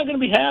 you're not going to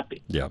be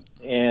happy. Yeah.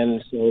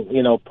 And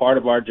so, part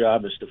of our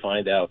job is to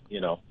find out,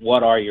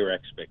 what are your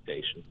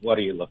expectations? What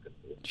are you looking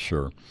for?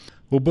 Sure.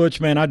 Well, Butch,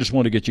 man, I just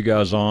want to get you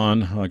guys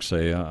on. Like I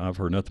say, I've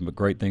heard nothing but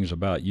great things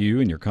about you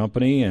and your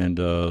company, and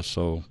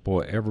so,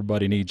 boy,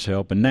 everybody needs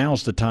help. And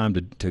now's the time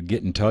to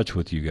get in touch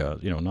with you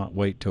guys, not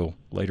wait till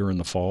later in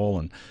the fall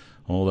and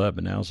all that,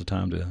 but now's the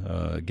time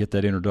to get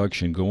that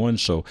introduction going.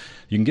 So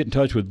you can get in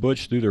touch with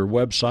Butch through their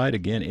website.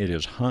 Again, it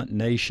is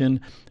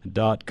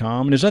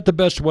huntnation.com. And is that the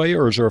best way,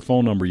 or is there a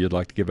phone number you'd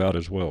like to give out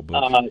as well,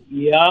 Butch?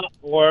 Yeah,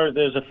 or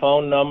there's a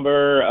phone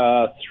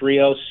number,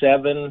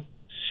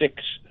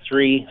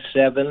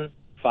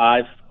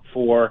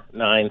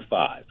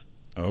 307-637-5495.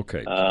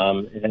 Okay.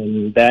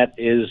 And that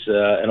is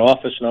an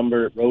office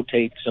number. It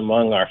rotates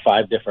among our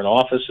 5 different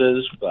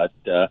offices, but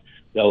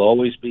there'll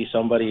always be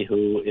somebody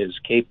who is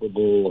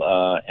capable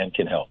and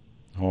can help.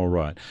 All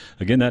right.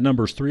 Again, that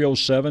number is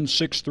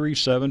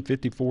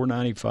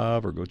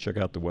 307-637-5495, or go check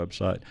out the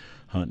website,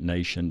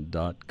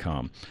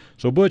 huntnation.com.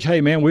 So, Butch,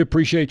 hey, man, we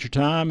appreciate your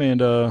time,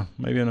 and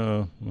maybe in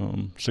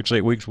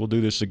 6-8 weeks we'll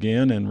do this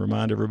again and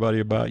remind everybody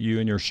about you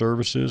and your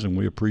services, and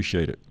we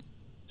appreciate it.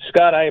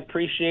 Scott, I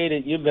appreciate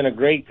it. You've been a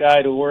great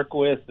guy to work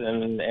with,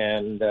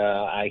 and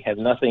I have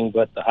nothing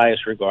but the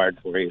highest regard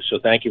for you. So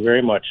thank you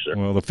very much, sir.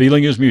 Well, the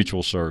feeling is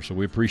mutual, sir, so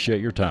we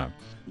appreciate your time.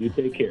 You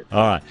take care.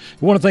 All right.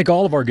 We want to thank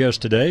all of our guests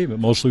today, but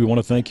mostly we want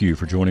to thank you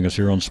for joining us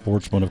here on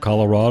Sportsman of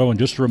Colorado. And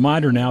just a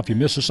reminder now, if you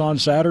miss us on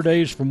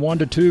Saturdays from 1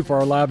 to 2 for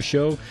our live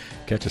show,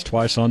 catch us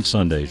twice on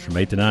Sundays from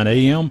 8 to 9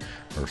 a.m.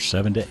 or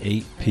 7 to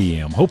 8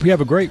 p.m. Hope you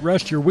have a great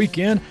rest of your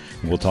weekend,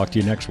 and we'll talk to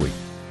you next week.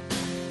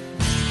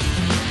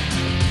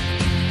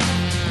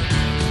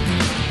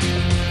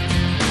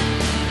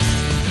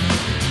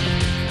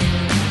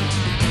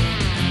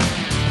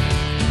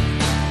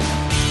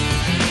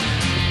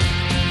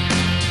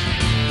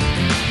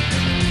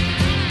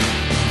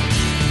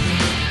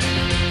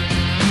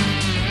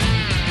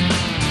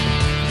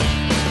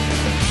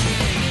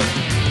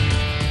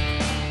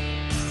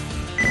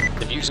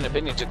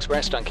 Opinions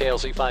expressed on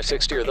KLZ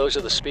 560 are those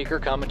of the speaker,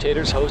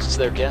 commentators, hosts,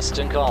 their guests,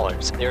 and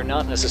callers. They are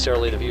not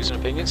necessarily the views and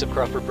opinions of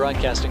Crawford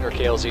Broadcasting or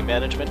KLZ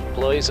management,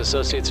 employees,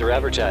 associates, or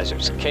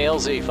advertisers.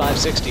 KLZ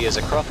 560 is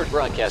a Crawford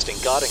Broadcasting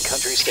God and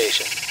Country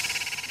station.